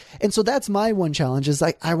that, like, and so that's my one challenge is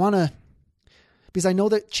I want to, because I know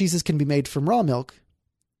that cheeses can be made from raw milk.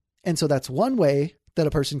 And so that's one way that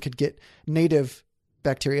a person could get native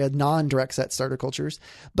bacteria, non-direct set starter cultures.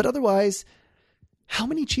 But otherwise, how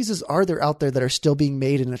many cheeses are there out there that are still being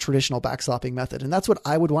made in a traditional backslopping method? And that's what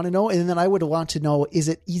I would want to know. And then I would want to know, is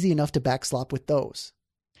it easy enough to backslop with those?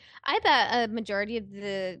 I bet a majority of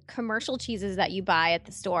the commercial cheeses that you buy at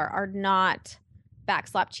the store are not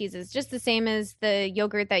backslop cheeses, just the same as the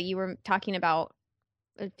yogurt that you were talking about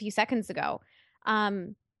a few seconds ago.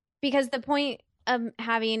 Because the point of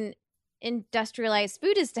having industrialized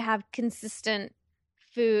food is to have consistent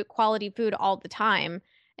quality food all the time.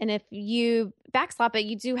 And if you backslop it,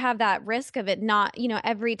 you do have that risk of it not, you know,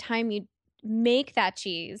 every time you make that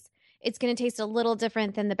cheese, it's going to taste a little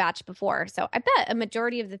different than the batch before. So I bet a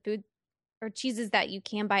majority of the food or cheeses that you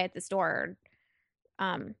can buy at the store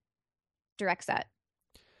are direct set.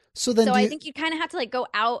 So I think you kind of have to like go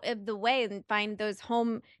out of the way and find those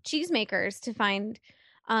home cheesemakers to find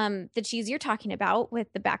the cheese you're talking about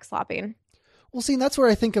with the backslopping. Well, see, and that's where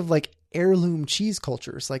I think of like heirloom cheese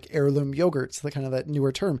cultures, like heirloom yogurts, the kind of that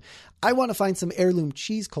newer term. I want to find some heirloom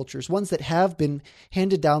cheese cultures, ones that have been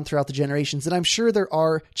handed down throughout the generations. And I'm sure there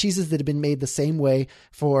are cheeses that have been made the same way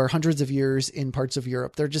for hundreds of years in parts of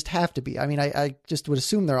Europe. There just have to be. I mean, I just would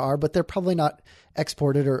assume there are, but they're probably not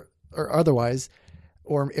exported or otherwise.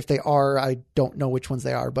 Or if they are, I don't know which ones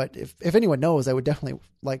they are. But if anyone knows, I would definitely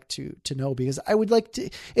like to know, because I would like to.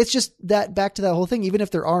 It's just that back to that whole thing. Even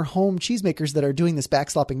if there are home cheesemakers that are doing this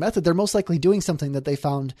backslopping method, they're most likely doing something that they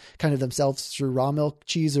found kind of themselves through raw milk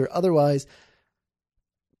cheese or otherwise.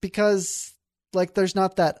 Because like there's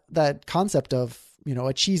not that concept of, you know,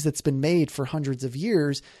 a cheese that's been made for hundreds of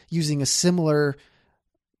years using a similar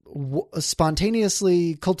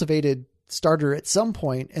spontaneously cultivated starter at some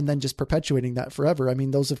point and then just perpetuating that forever. I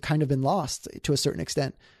mean, those have kind of been lost to a certain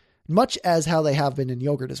extent, much as how they have been in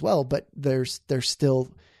yogurt as well. But there's still,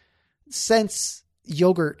 since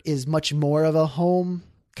yogurt is much more of a home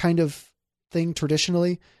kind of thing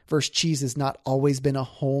traditionally, versus cheese has not always been a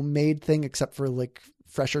homemade thing, except for like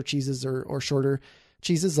fresher cheeses or shorter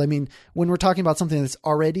cheeses. I mean, when we're talking about something that's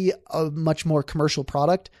already a much more commercial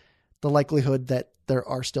product, the likelihood that there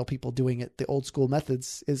are still people doing it the old school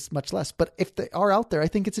methods is much less. But if they are out there, I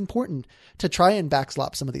think it's important to try and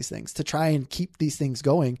backslop some of these things, to try and keep these things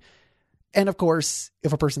going. And of course,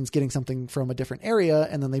 if a person's getting something from a different area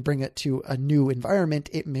and then they bring it to a new environment,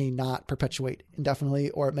 it may not perpetuate indefinitely,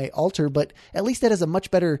 or it may alter, but at least that has a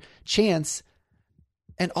much better chance.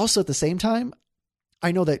 And also at the same time,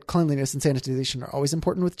 I know that cleanliness and sanitization are always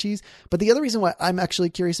important with cheese, but the other reason why I'm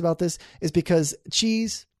actually curious about this is because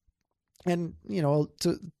cheese, and, you know,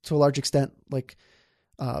 to a large extent, like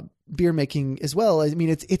beer making as well. I mean,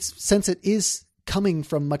 it's since it is coming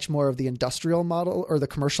from much more of the industrial model or the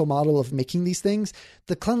commercial model of making these things,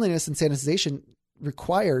 the cleanliness and sanitization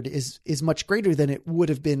required is much greater than it would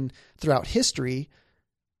have been throughout history,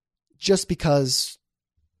 just because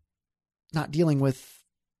not dealing with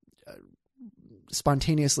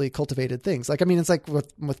spontaneously cultivated things. Like, I mean, it's like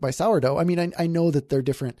with my sourdough. I mean, I know that they're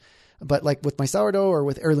different. But like with my sourdough or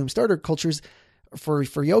with heirloom starter cultures for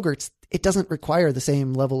yogurts, it doesn't require the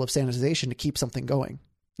same level of sanitization to keep something going.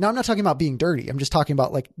 Now, I'm not talking about being dirty. I'm just talking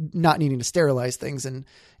about like not needing to sterilize things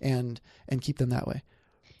and keep them that way.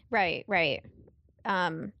 Right.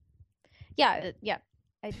 Yeah.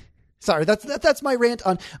 Sorry, that's my rant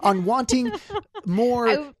on wanting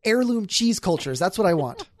more heirloom cheese cultures. That's what I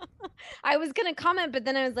want. I was going to comment, but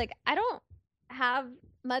then I was like, I don't have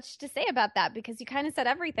much to say about that because you kind of said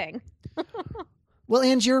everything. Well,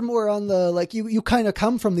 and you're more on the, like, you kind of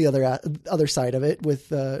come from the other side of it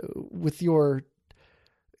with your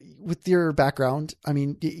background. I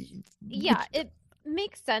mean, yeah, it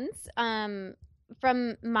makes sense.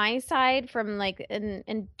 From my side, from like an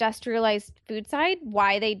industrialized food side,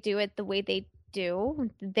 why they do it the way they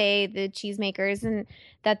do, the cheesemakers, and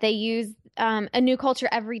that they use a new culture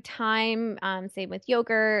every time, same with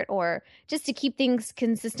yogurt, or just to keep things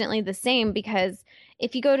consistently the same. Because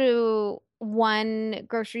if you go to one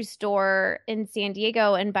grocery store in San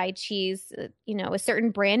Diego and buy cheese, you know, a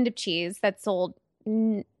certain brand of cheese that's sold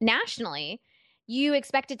nationally, you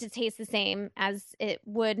expect it to taste the same as it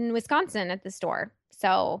would in Wisconsin at the store.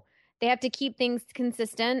 So they have to keep things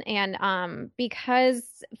consistent. And because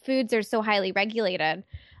foods are so highly regulated,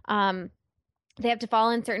 they have to fall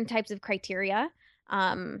in certain types of criteria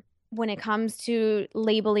when it comes to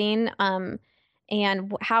labeling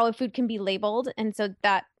and how a food can be labeled. And so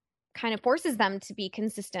that kind of forces them to be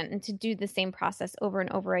consistent and to do the same process over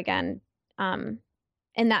and over again.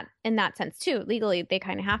 In that sense too, legally, they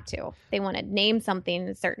kind of have to. They want to name something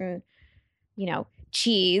a certain, you know,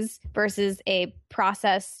 cheese versus a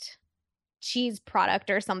processed cheese product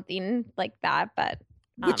or something like that. But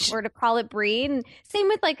or to call it brie. And same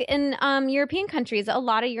with like in European countries. A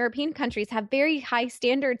lot of European countries have very high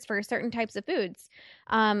standards for certain types of foods.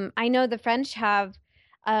 I know the French have,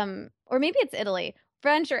 or maybe it's Italy,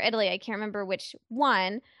 French or Italy, I can't remember which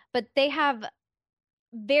one, but they have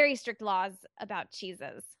very strict laws about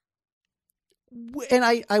cheeses. And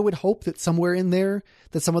I would hope that somewhere in there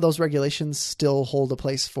that some of those regulations still hold a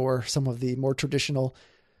place for some of the more traditional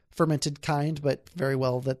fermented kind, but very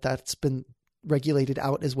well that's been regulated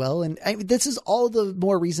out as well. And this is all the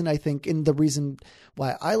more reason, I think, and the reason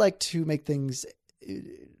why I like to make things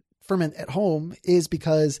ferment at home is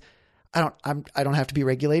because I don't have to be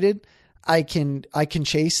regulated. I can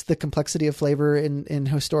chase the complexity of flavor in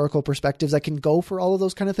historical perspectives. I can go for all of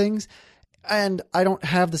those kind of things. And I don't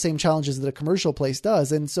have the same challenges that a commercial place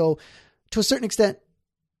does. And so to a certain extent,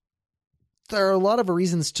 there are a lot of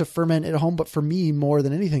reasons to ferment at home, but for me, more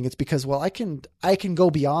than anything, it's because, well, I can go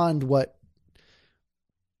beyond what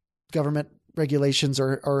government regulations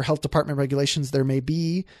or health department regulations there may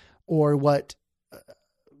be, or what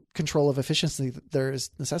control of efficiency there is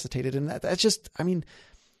necessitated. And that's just, I mean,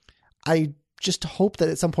 I just hope that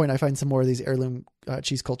at some point I find some more of these heirloom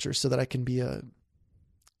cheese cultures so that I can be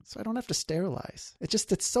so I don't have to sterilize.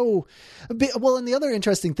 It's so well. And the other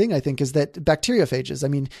interesting thing I think is that bacteriophages, I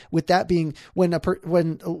mean, with that being when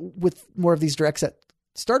with more of these direct set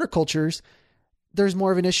starter cultures, there's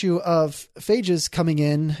more of an issue of phages coming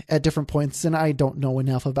in at different points. And I don't know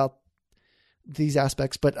enough about these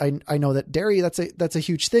aspects, but I know that dairy, that's a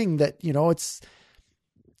huge thing that, you know,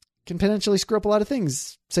 can potentially screw up a lot of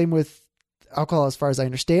things. Same with alcohol as far as I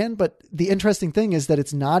understand. But the interesting thing is that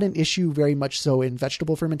it's not an issue very much so in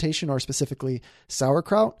vegetable fermentation or specifically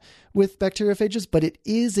sauerkraut with bacteriophages, but it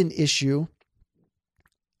is an issue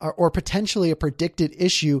or potentially a predicted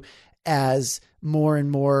issue as more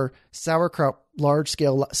and more large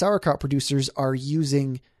scale sauerkraut producers are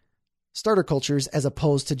using starter cultures as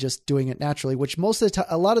opposed to just doing it naturally, which most of the time,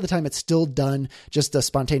 a lot of the time it's still done just a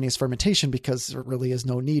spontaneous fermentation because there really is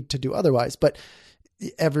no need to do otherwise. But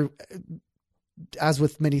as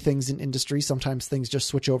with many things in industry, sometimes things just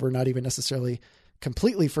switch over, not even necessarily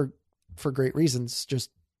completely for great reasons, just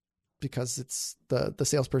because it's the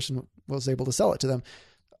salesperson was able to sell it to them.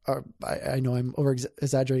 I know I'm over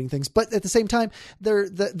exaggerating things, but at the same time,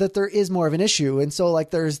 that there is more of an issue. And so like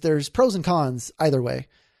there's pros and cons either way.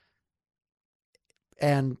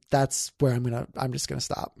 And that's where I'm just going to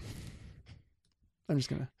stop.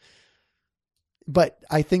 But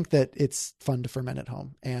I think that it's fun to ferment at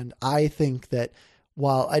home. And I think that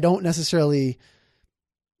while I don't necessarily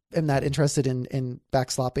am that interested in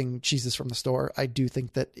backslopping cheeses from the store, I do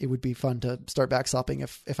think that it would be fun to start backslopping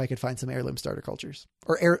if I could find some heirloom starter cultures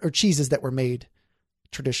or cheeses that were made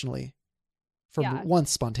traditionally from once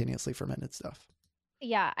spontaneously fermented stuff.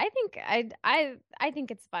 Yeah, I think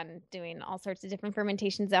it's fun doing all sorts of different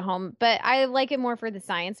fermentations at home, but I like it more for the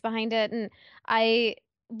science behind it. And I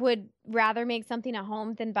would rather make something at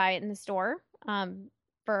home than buy it in the store,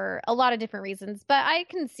 for a lot of different reasons. But I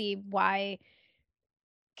can see why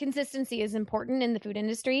consistency is important in the food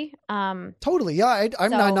industry. Totally. Yeah.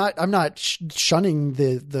 I'm not shunning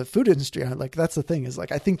the food industry. Like, that's the thing is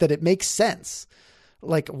like, I think that it makes sense,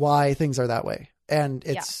 like why things are that way. And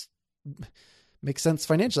makes sense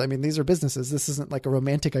financially. I mean, these are businesses. This isn't like a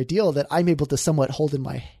romantic ideal that I'm able to somewhat hold in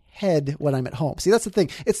my head when I'm at home. See, that's the thing.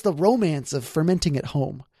 It's the romance of fermenting at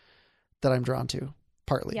home that I'm drawn to,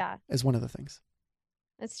 partly, is one of the things.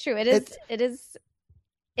 That's true. It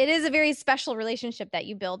is a very special relationship that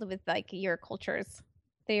you build with like your cultures.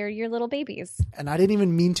 They are your little babies. And I didn't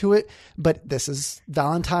even mean to it, but this is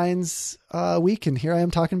Valentine's week, and here I am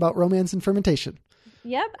talking about romance and fermentation.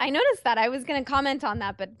 Yep, I noticed that. I was going to comment on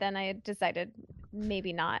that, but then I decided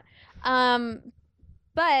maybe not.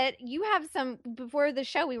 But you have some, before the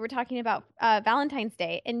show, we were talking about Valentine's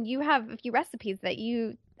Day, and you have a few recipes that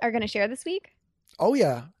you are going to share this week. Oh,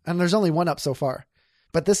 yeah. And there's only one up so far.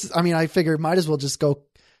 But this is, I mean, I figured might as well just go,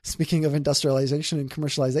 speaking of industrialization and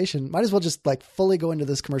commercialization, might as well just like fully go into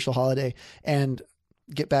this commercial holiday and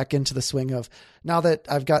get back into the swing of, now that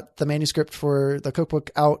I've got the manuscript for the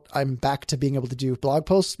cookbook out, I'm back to being able to do blog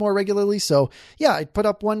posts more regularly. So yeah, I put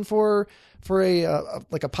up one for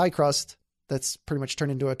like a pie crust that's pretty much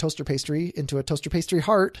turned into a toaster pastry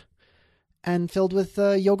heart and filled with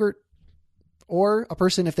yogurt. Or a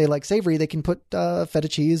person, if they like savory, they can put feta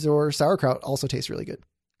cheese or sauerkraut. Also tastes really good.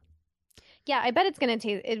 Yeah, I bet it's going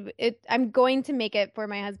to taste I'm going to make it for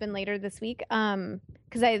my husband later this week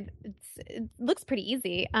because it looks pretty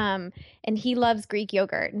easy. And he loves Greek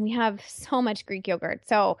yogurt, and we have so much Greek yogurt.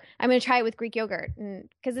 So I'm going to try it with Greek yogurt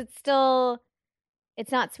because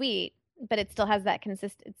it's not sweet, but it still has that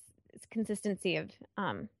consistency of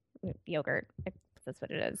yogurt. That's what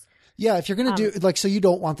it is. Yeah, if you're going to do like, so you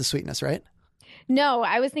don't want the sweetness, right? No,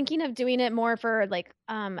 I was thinking of doing it more for like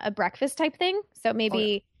a breakfast type thing. So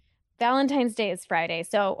maybe Valentine's Day is Friday,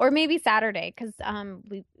 or maybe Saturday, because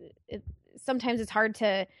sometimes it's hard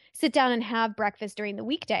to sit down and have breakfast during the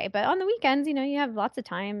weekday, but on the weekends, you have lots of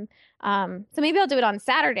time. So maybe I'll do it on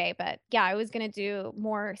Saturday. But yeah, I was gonna do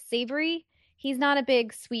more savory. He's not a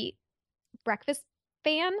big sweet breakfast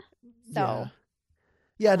fan, so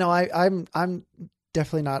yeah. No, I'm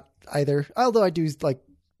definitely not either. Although I do like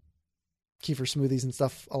kefir smoothies and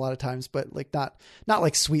stuff a lot of times, but like not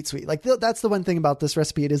like sweet. Like that's the one thing about this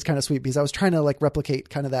recipe. It is kind of sweet because I was trying to like replicate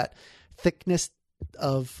kind of that thickness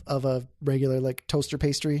of a regular like toaster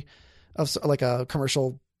pastry of like a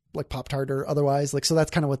commercial like Pop-Tart or otherwise. Like, so that's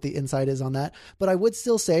kind of what the inside is on that. But I would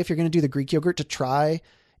still say if you're going to do the Greek yogurt, to try,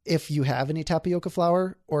 if you have any tapioca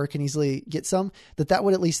flour or can easily get some, that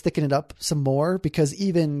would at least thicken it up some more, because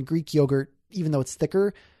even Greek yogurt even though it's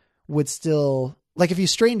thicker, would still, like if you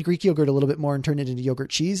strained Greek yogurt a little bit more and turned it into yogurt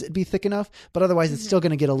cheese, it'd be thick enough, but otherwise it's still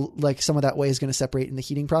going to get like some of that whey is going to separate in the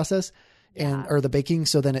heating process or the baking.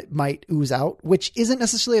 So then it might ooze out, which isn't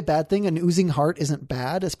necessarily a bad thing. An oozing heart isn't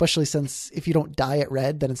bad, especially since if you don't dye it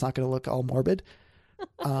red, then it's not going to look all morbid.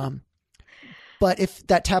 But if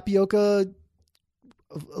that tapioca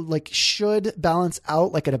like should balance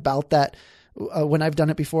out like at about that, when I've done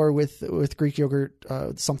it before with Greek yogurt,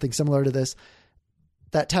 something similar to this,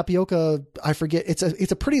 that tapioca, I forget,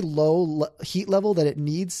 it's a pretty low heat level that it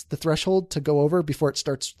needs, the threshold to go over before it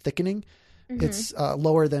starts thickening. Mm-hmm. It's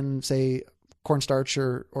lower than say cornstarch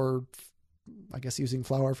or I guess using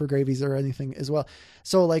flour for gravies or anything as well.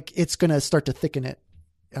 So like it's going to start to thicken it.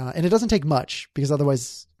 And it doesn't take much because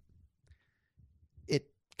otherwise it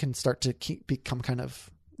can start to become kind of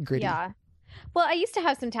gritty. Yeah. Well, I used to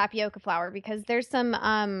have some tapioca flour because there's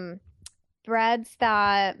some breads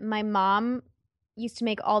that my mom used to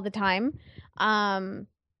make all the time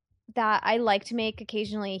that I like to make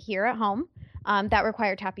occasionally here at home that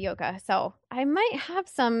require tapioca. So I might have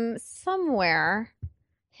some somewhere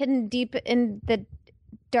hidden deep in the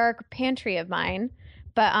dark pantry of mine.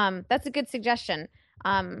 But that's a good suggestion.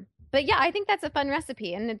 But yeah, I think that's a fun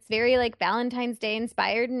recipe, and it's very like Valentine's Day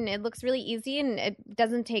inspired, and it looks really easy, and it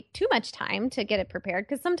doesn't take too much time to get it prepared.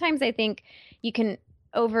 Because sometimes I think you can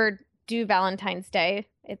overdo Valentine's Day.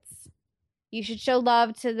 You should show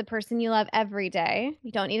love to the person you love every day.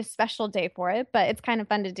 You don't need a special day for it, but it's kind of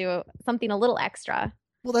fun to do something a little extra.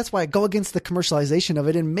 Well, that's why I go against the commercialization of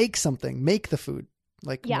it and make the food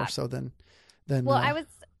more so than. Well, I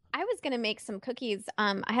was gonna make some cookies.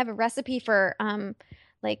 I have a recipe for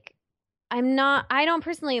I don't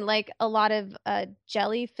personally like a lot of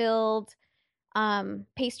jelly filled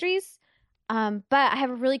pastries. But I have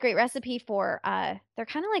a really great recipe for they're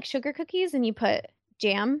kind of like sugar cookies, and you put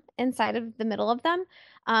jam inside of the middle of them.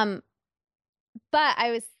 But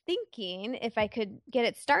I was thinking if I could get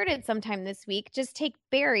it started sometime this week, just take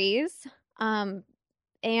berries and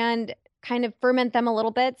kind of ferment them a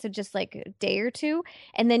little bit, so just like a day or two,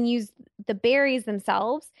 and then use the berries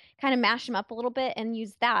themselves, kind of mash them up a little bit and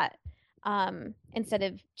use that instead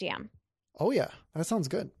of jam. Oh yeah, that sounds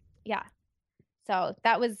good. Yeah. So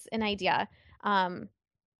that was an idea. And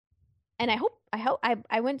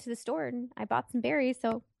I went to the store and I bought some berries,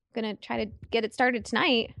 so I'm going to try to get it started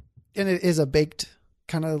tonight. And it is a baked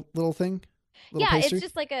kind of little thing? Pastry?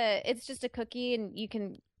 It's just a cookie, and you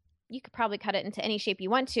could probably cut it into any shape you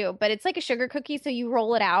want to, but it's like a sugar cookie. So you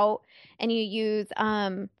roll it out and you use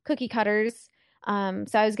cookie cutters. So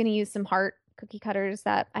I was going to use some heart cookie cutters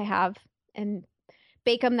that I have and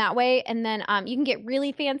bake them that way. And then you can get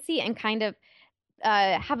really fancy and kind of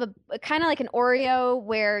have a kind of like an Oreo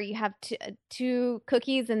where you have two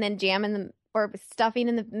cookies and then jam in the or stuffing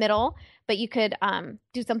in the middle. But you could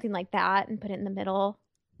do something like that and put it in the middle.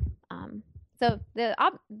 So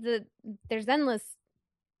there's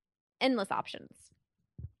endless options.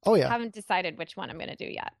 Oh yeah, I haven't decided which one I'm going to do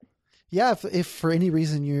yet. Yeah, if for any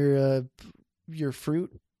reason your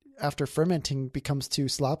fruit after fermenting becomes too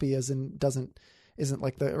sloppy, as in isn't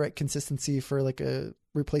like the right consistency for like a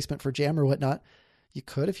replacement for jam or whatnot, you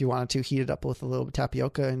could, if you wanted to, heat it up with a little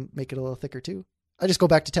tapioca and make it a little thicker too. I just go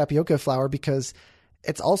back to tapioca flour because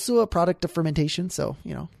it's also a product of fermentation. So,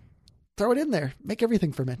 throw it in there, make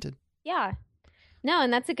everything fermented. Yeah. No,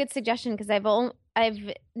 and that's a good suggestion because I've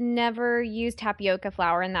never used tapioca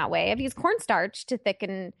flour in that way. I've used cornstarch to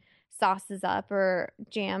thicken sauces up or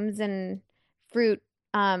jams and fruit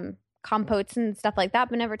compotes and stuff like that,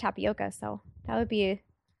 but never tapioca. So that would be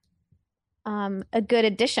a good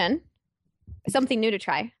addition, something new to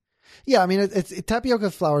try. Yeah, I mean,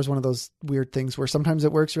 tapioca flour is one of those weird things where sometimes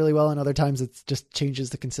it works really well and other times it just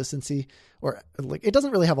changes the consistency, or like it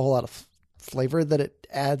doesn't really have a whole lot of flavor that it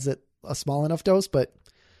adds at a small enough dose, but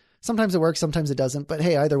sometimes it works, sometimes it doesn't. But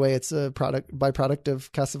hey, either way, it's a byproduct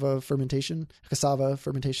of cassava fermentation.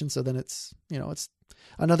 So then it's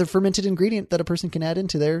another fermented ingredient that a person can add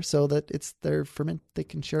into there so that it's they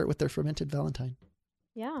can share it with their fermented Valentine.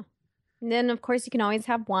 Yeah. And then of course you can always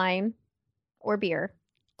have wine or beer.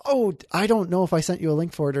 Oh, I don't know if I sent you a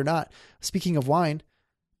link for it or not. Speaking of wine,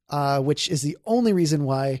 which is the only reason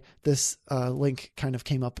why this link kind of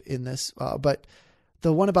came up in this, but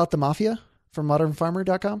the one about the mafia from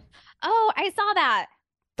modernfarmer.com. Oh, I saw that.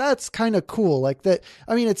 That's kind of cool. Like that.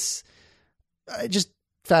 I mean, it's just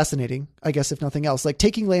fascinating, I guess, if nothing else, like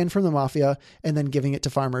taking land from the mafia and then giving it to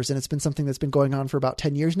farmers. And it's been something that's been going on for about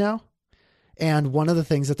 10 years now. And one of the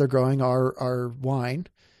things that they're growing are wine.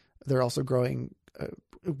 They're also growing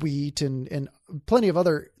wheat and plenty of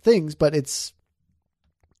other things, but it's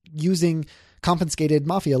using confiscated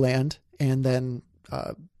mafia land and then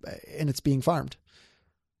and it's being farmed.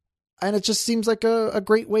 And it just seems like a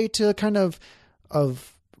great way to kind of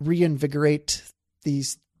reinvigorate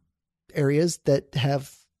these areas that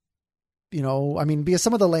have, because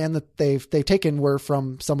some of the land that they've taken were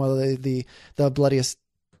from some of the bloodiest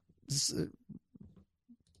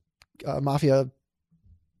mafia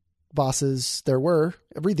bosses there were.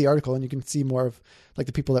 Read the article and you can see more of like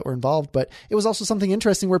the people that were involved, but it was also something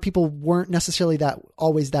interesting where people weren't necessarily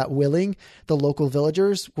always that willing. The local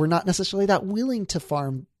villagers were not necessarily that willing to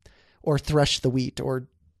farm or thresh the wheat or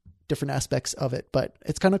different aspects of it, but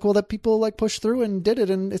it's kind of cool that people like pushed through and did it.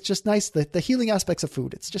 And it's just nice the healing aspects of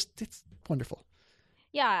food. It's wonderful.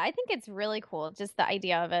 Yeah. I think it's really cool. Just the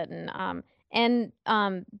idea of it. And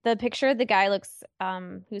the picture, the guy looks,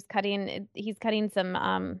 he's cutting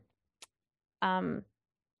some,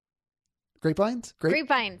 grapevines.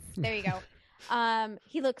 Grapevines. There you go.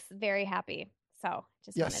 He looks very happy. So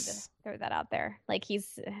just wanted to throw that out there. Like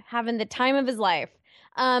he's having the time of his life.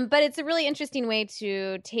 But it's a really interesting way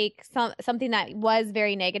to take something that was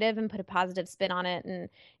very negative and put a positive spin on it and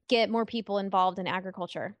get more people involved in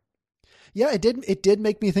agriculture. Yeah, it did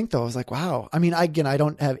make me think though. I was like, wow. I mean, I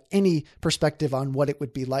don't have any perspective on what it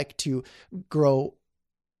would be like to grow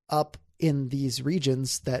up in these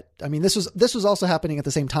regions this was also happening at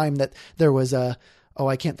the same time that there was I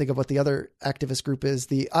can't think of what the other activist group is,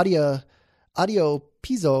 the Audio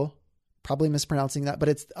Piso, probably mispronouncing that, but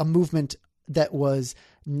it's a movement that would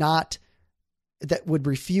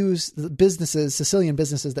refuse the Sicilian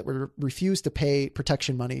businesses that would refuse to pay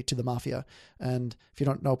protection money to the mafia. And if you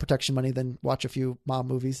don't know protection money, then watch a few mob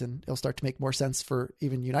movies and it'll start to make more sense for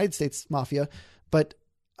even United States mafia. But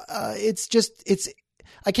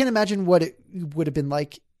I can't imagine what it would have been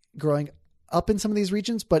like growing up in some of these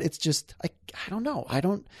regions, but it's just, I don't know. I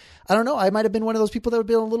don't know. I might've been one of those people that would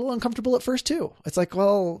be a little uncomfortable at first too. It's like,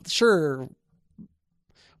 well, sure.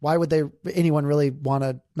 Why would anyone really want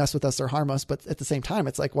to mess with us or harm us? But at the same time,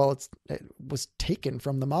 it's like, well, it was taken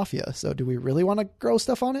from the mafia. So do we really want to grow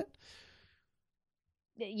stuff on it?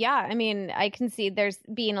 Yeah. I mean, I can see there's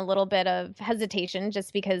being a little bit of hesitation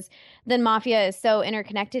just because the mafia is so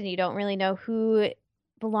interconnected and you don't really know who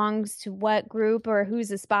belongs to what group or who's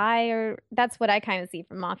a spy, or that's what I kind of see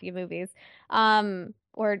from mafia movies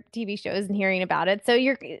or TV shows and hearing about it. So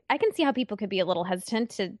I can see how people could be a little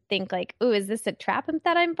hesitant to think like, oh, is this a trap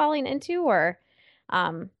that I'm falling into or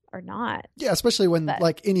not? Yeah, especially when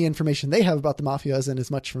like any information they have about the mafia isn't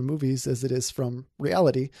as much from movies as it is from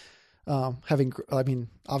reality.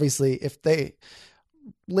 Obviously if they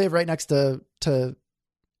live right next to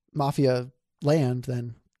mafia land,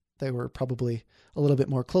 then they were probably a little bit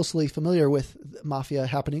more closely familiar with mafia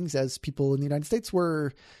happenings as people in the United States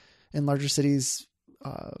were in larger cities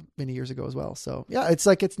many years ago as well. So yeah, it's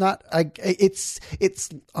like, it's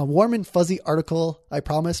a warm and fuzzy article, I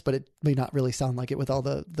promise, but it may not really sound like it with all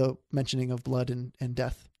the mentioning of blood and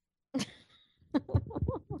death.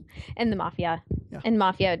 And the mafia and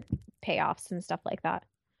mafia payoffs and stuff like that.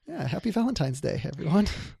 Yeah. Happy Valentine's Day, everyone.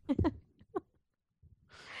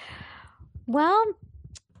 Well,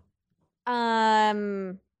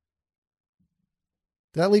 did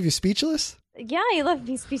that leave you speechless? Yeah, you left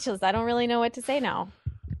me speechless. I don't really know what to say now.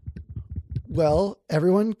 Well,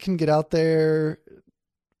 everyone can get out there,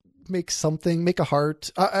 make a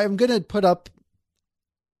heart. I'm going to put up,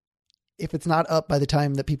 if it's not up by the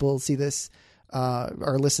time that people see this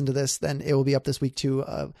or listen to this, then it will be up this week too,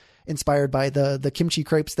 inspired by the kimchi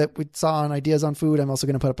crepes that we saw on Ideas on Food. I'm also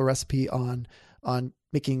going to put up a recipe on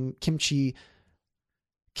making kimchi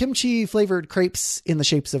flavored crepes in the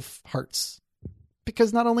shapes of hearts,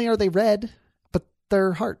 because not only are they red, but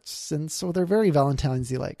they're hearts. And so they're very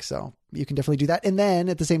Valentine's-y like. So you can definitely do that. And then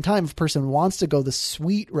at the same time, if a person wants to go the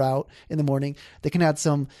sweet route in the morning, they can add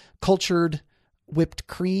some cultured whipped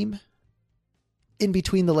cream in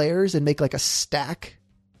between the layers and make like a stack,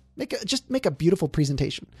 make a beautiful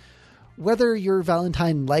presentation. Whether your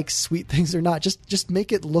Valentine likes sweet things or not, just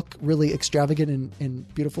make it look really extravagant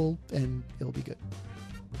and beautiful, and it'll be good.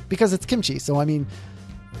 Because it's kimchi, so I mean,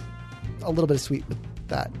 a little bit of sweet with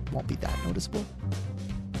that won't be that noticeable.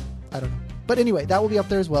 I don't know. But anyway, that will be up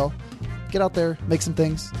there as well. Get out there, make some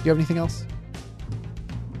things. Do you have anything else?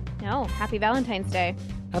 No. Happy Valentine's Day.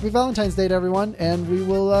 Happy Valentine's Day to everyone. And we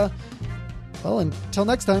will, until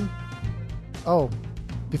next time. Oh,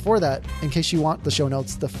 before that, in case you want the show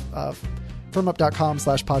notes, the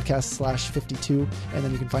firmup.com/podcast/52. And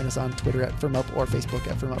then you can find us on Twitter at firmup or Facebook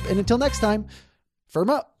at firmup. And until next time, firm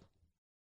up.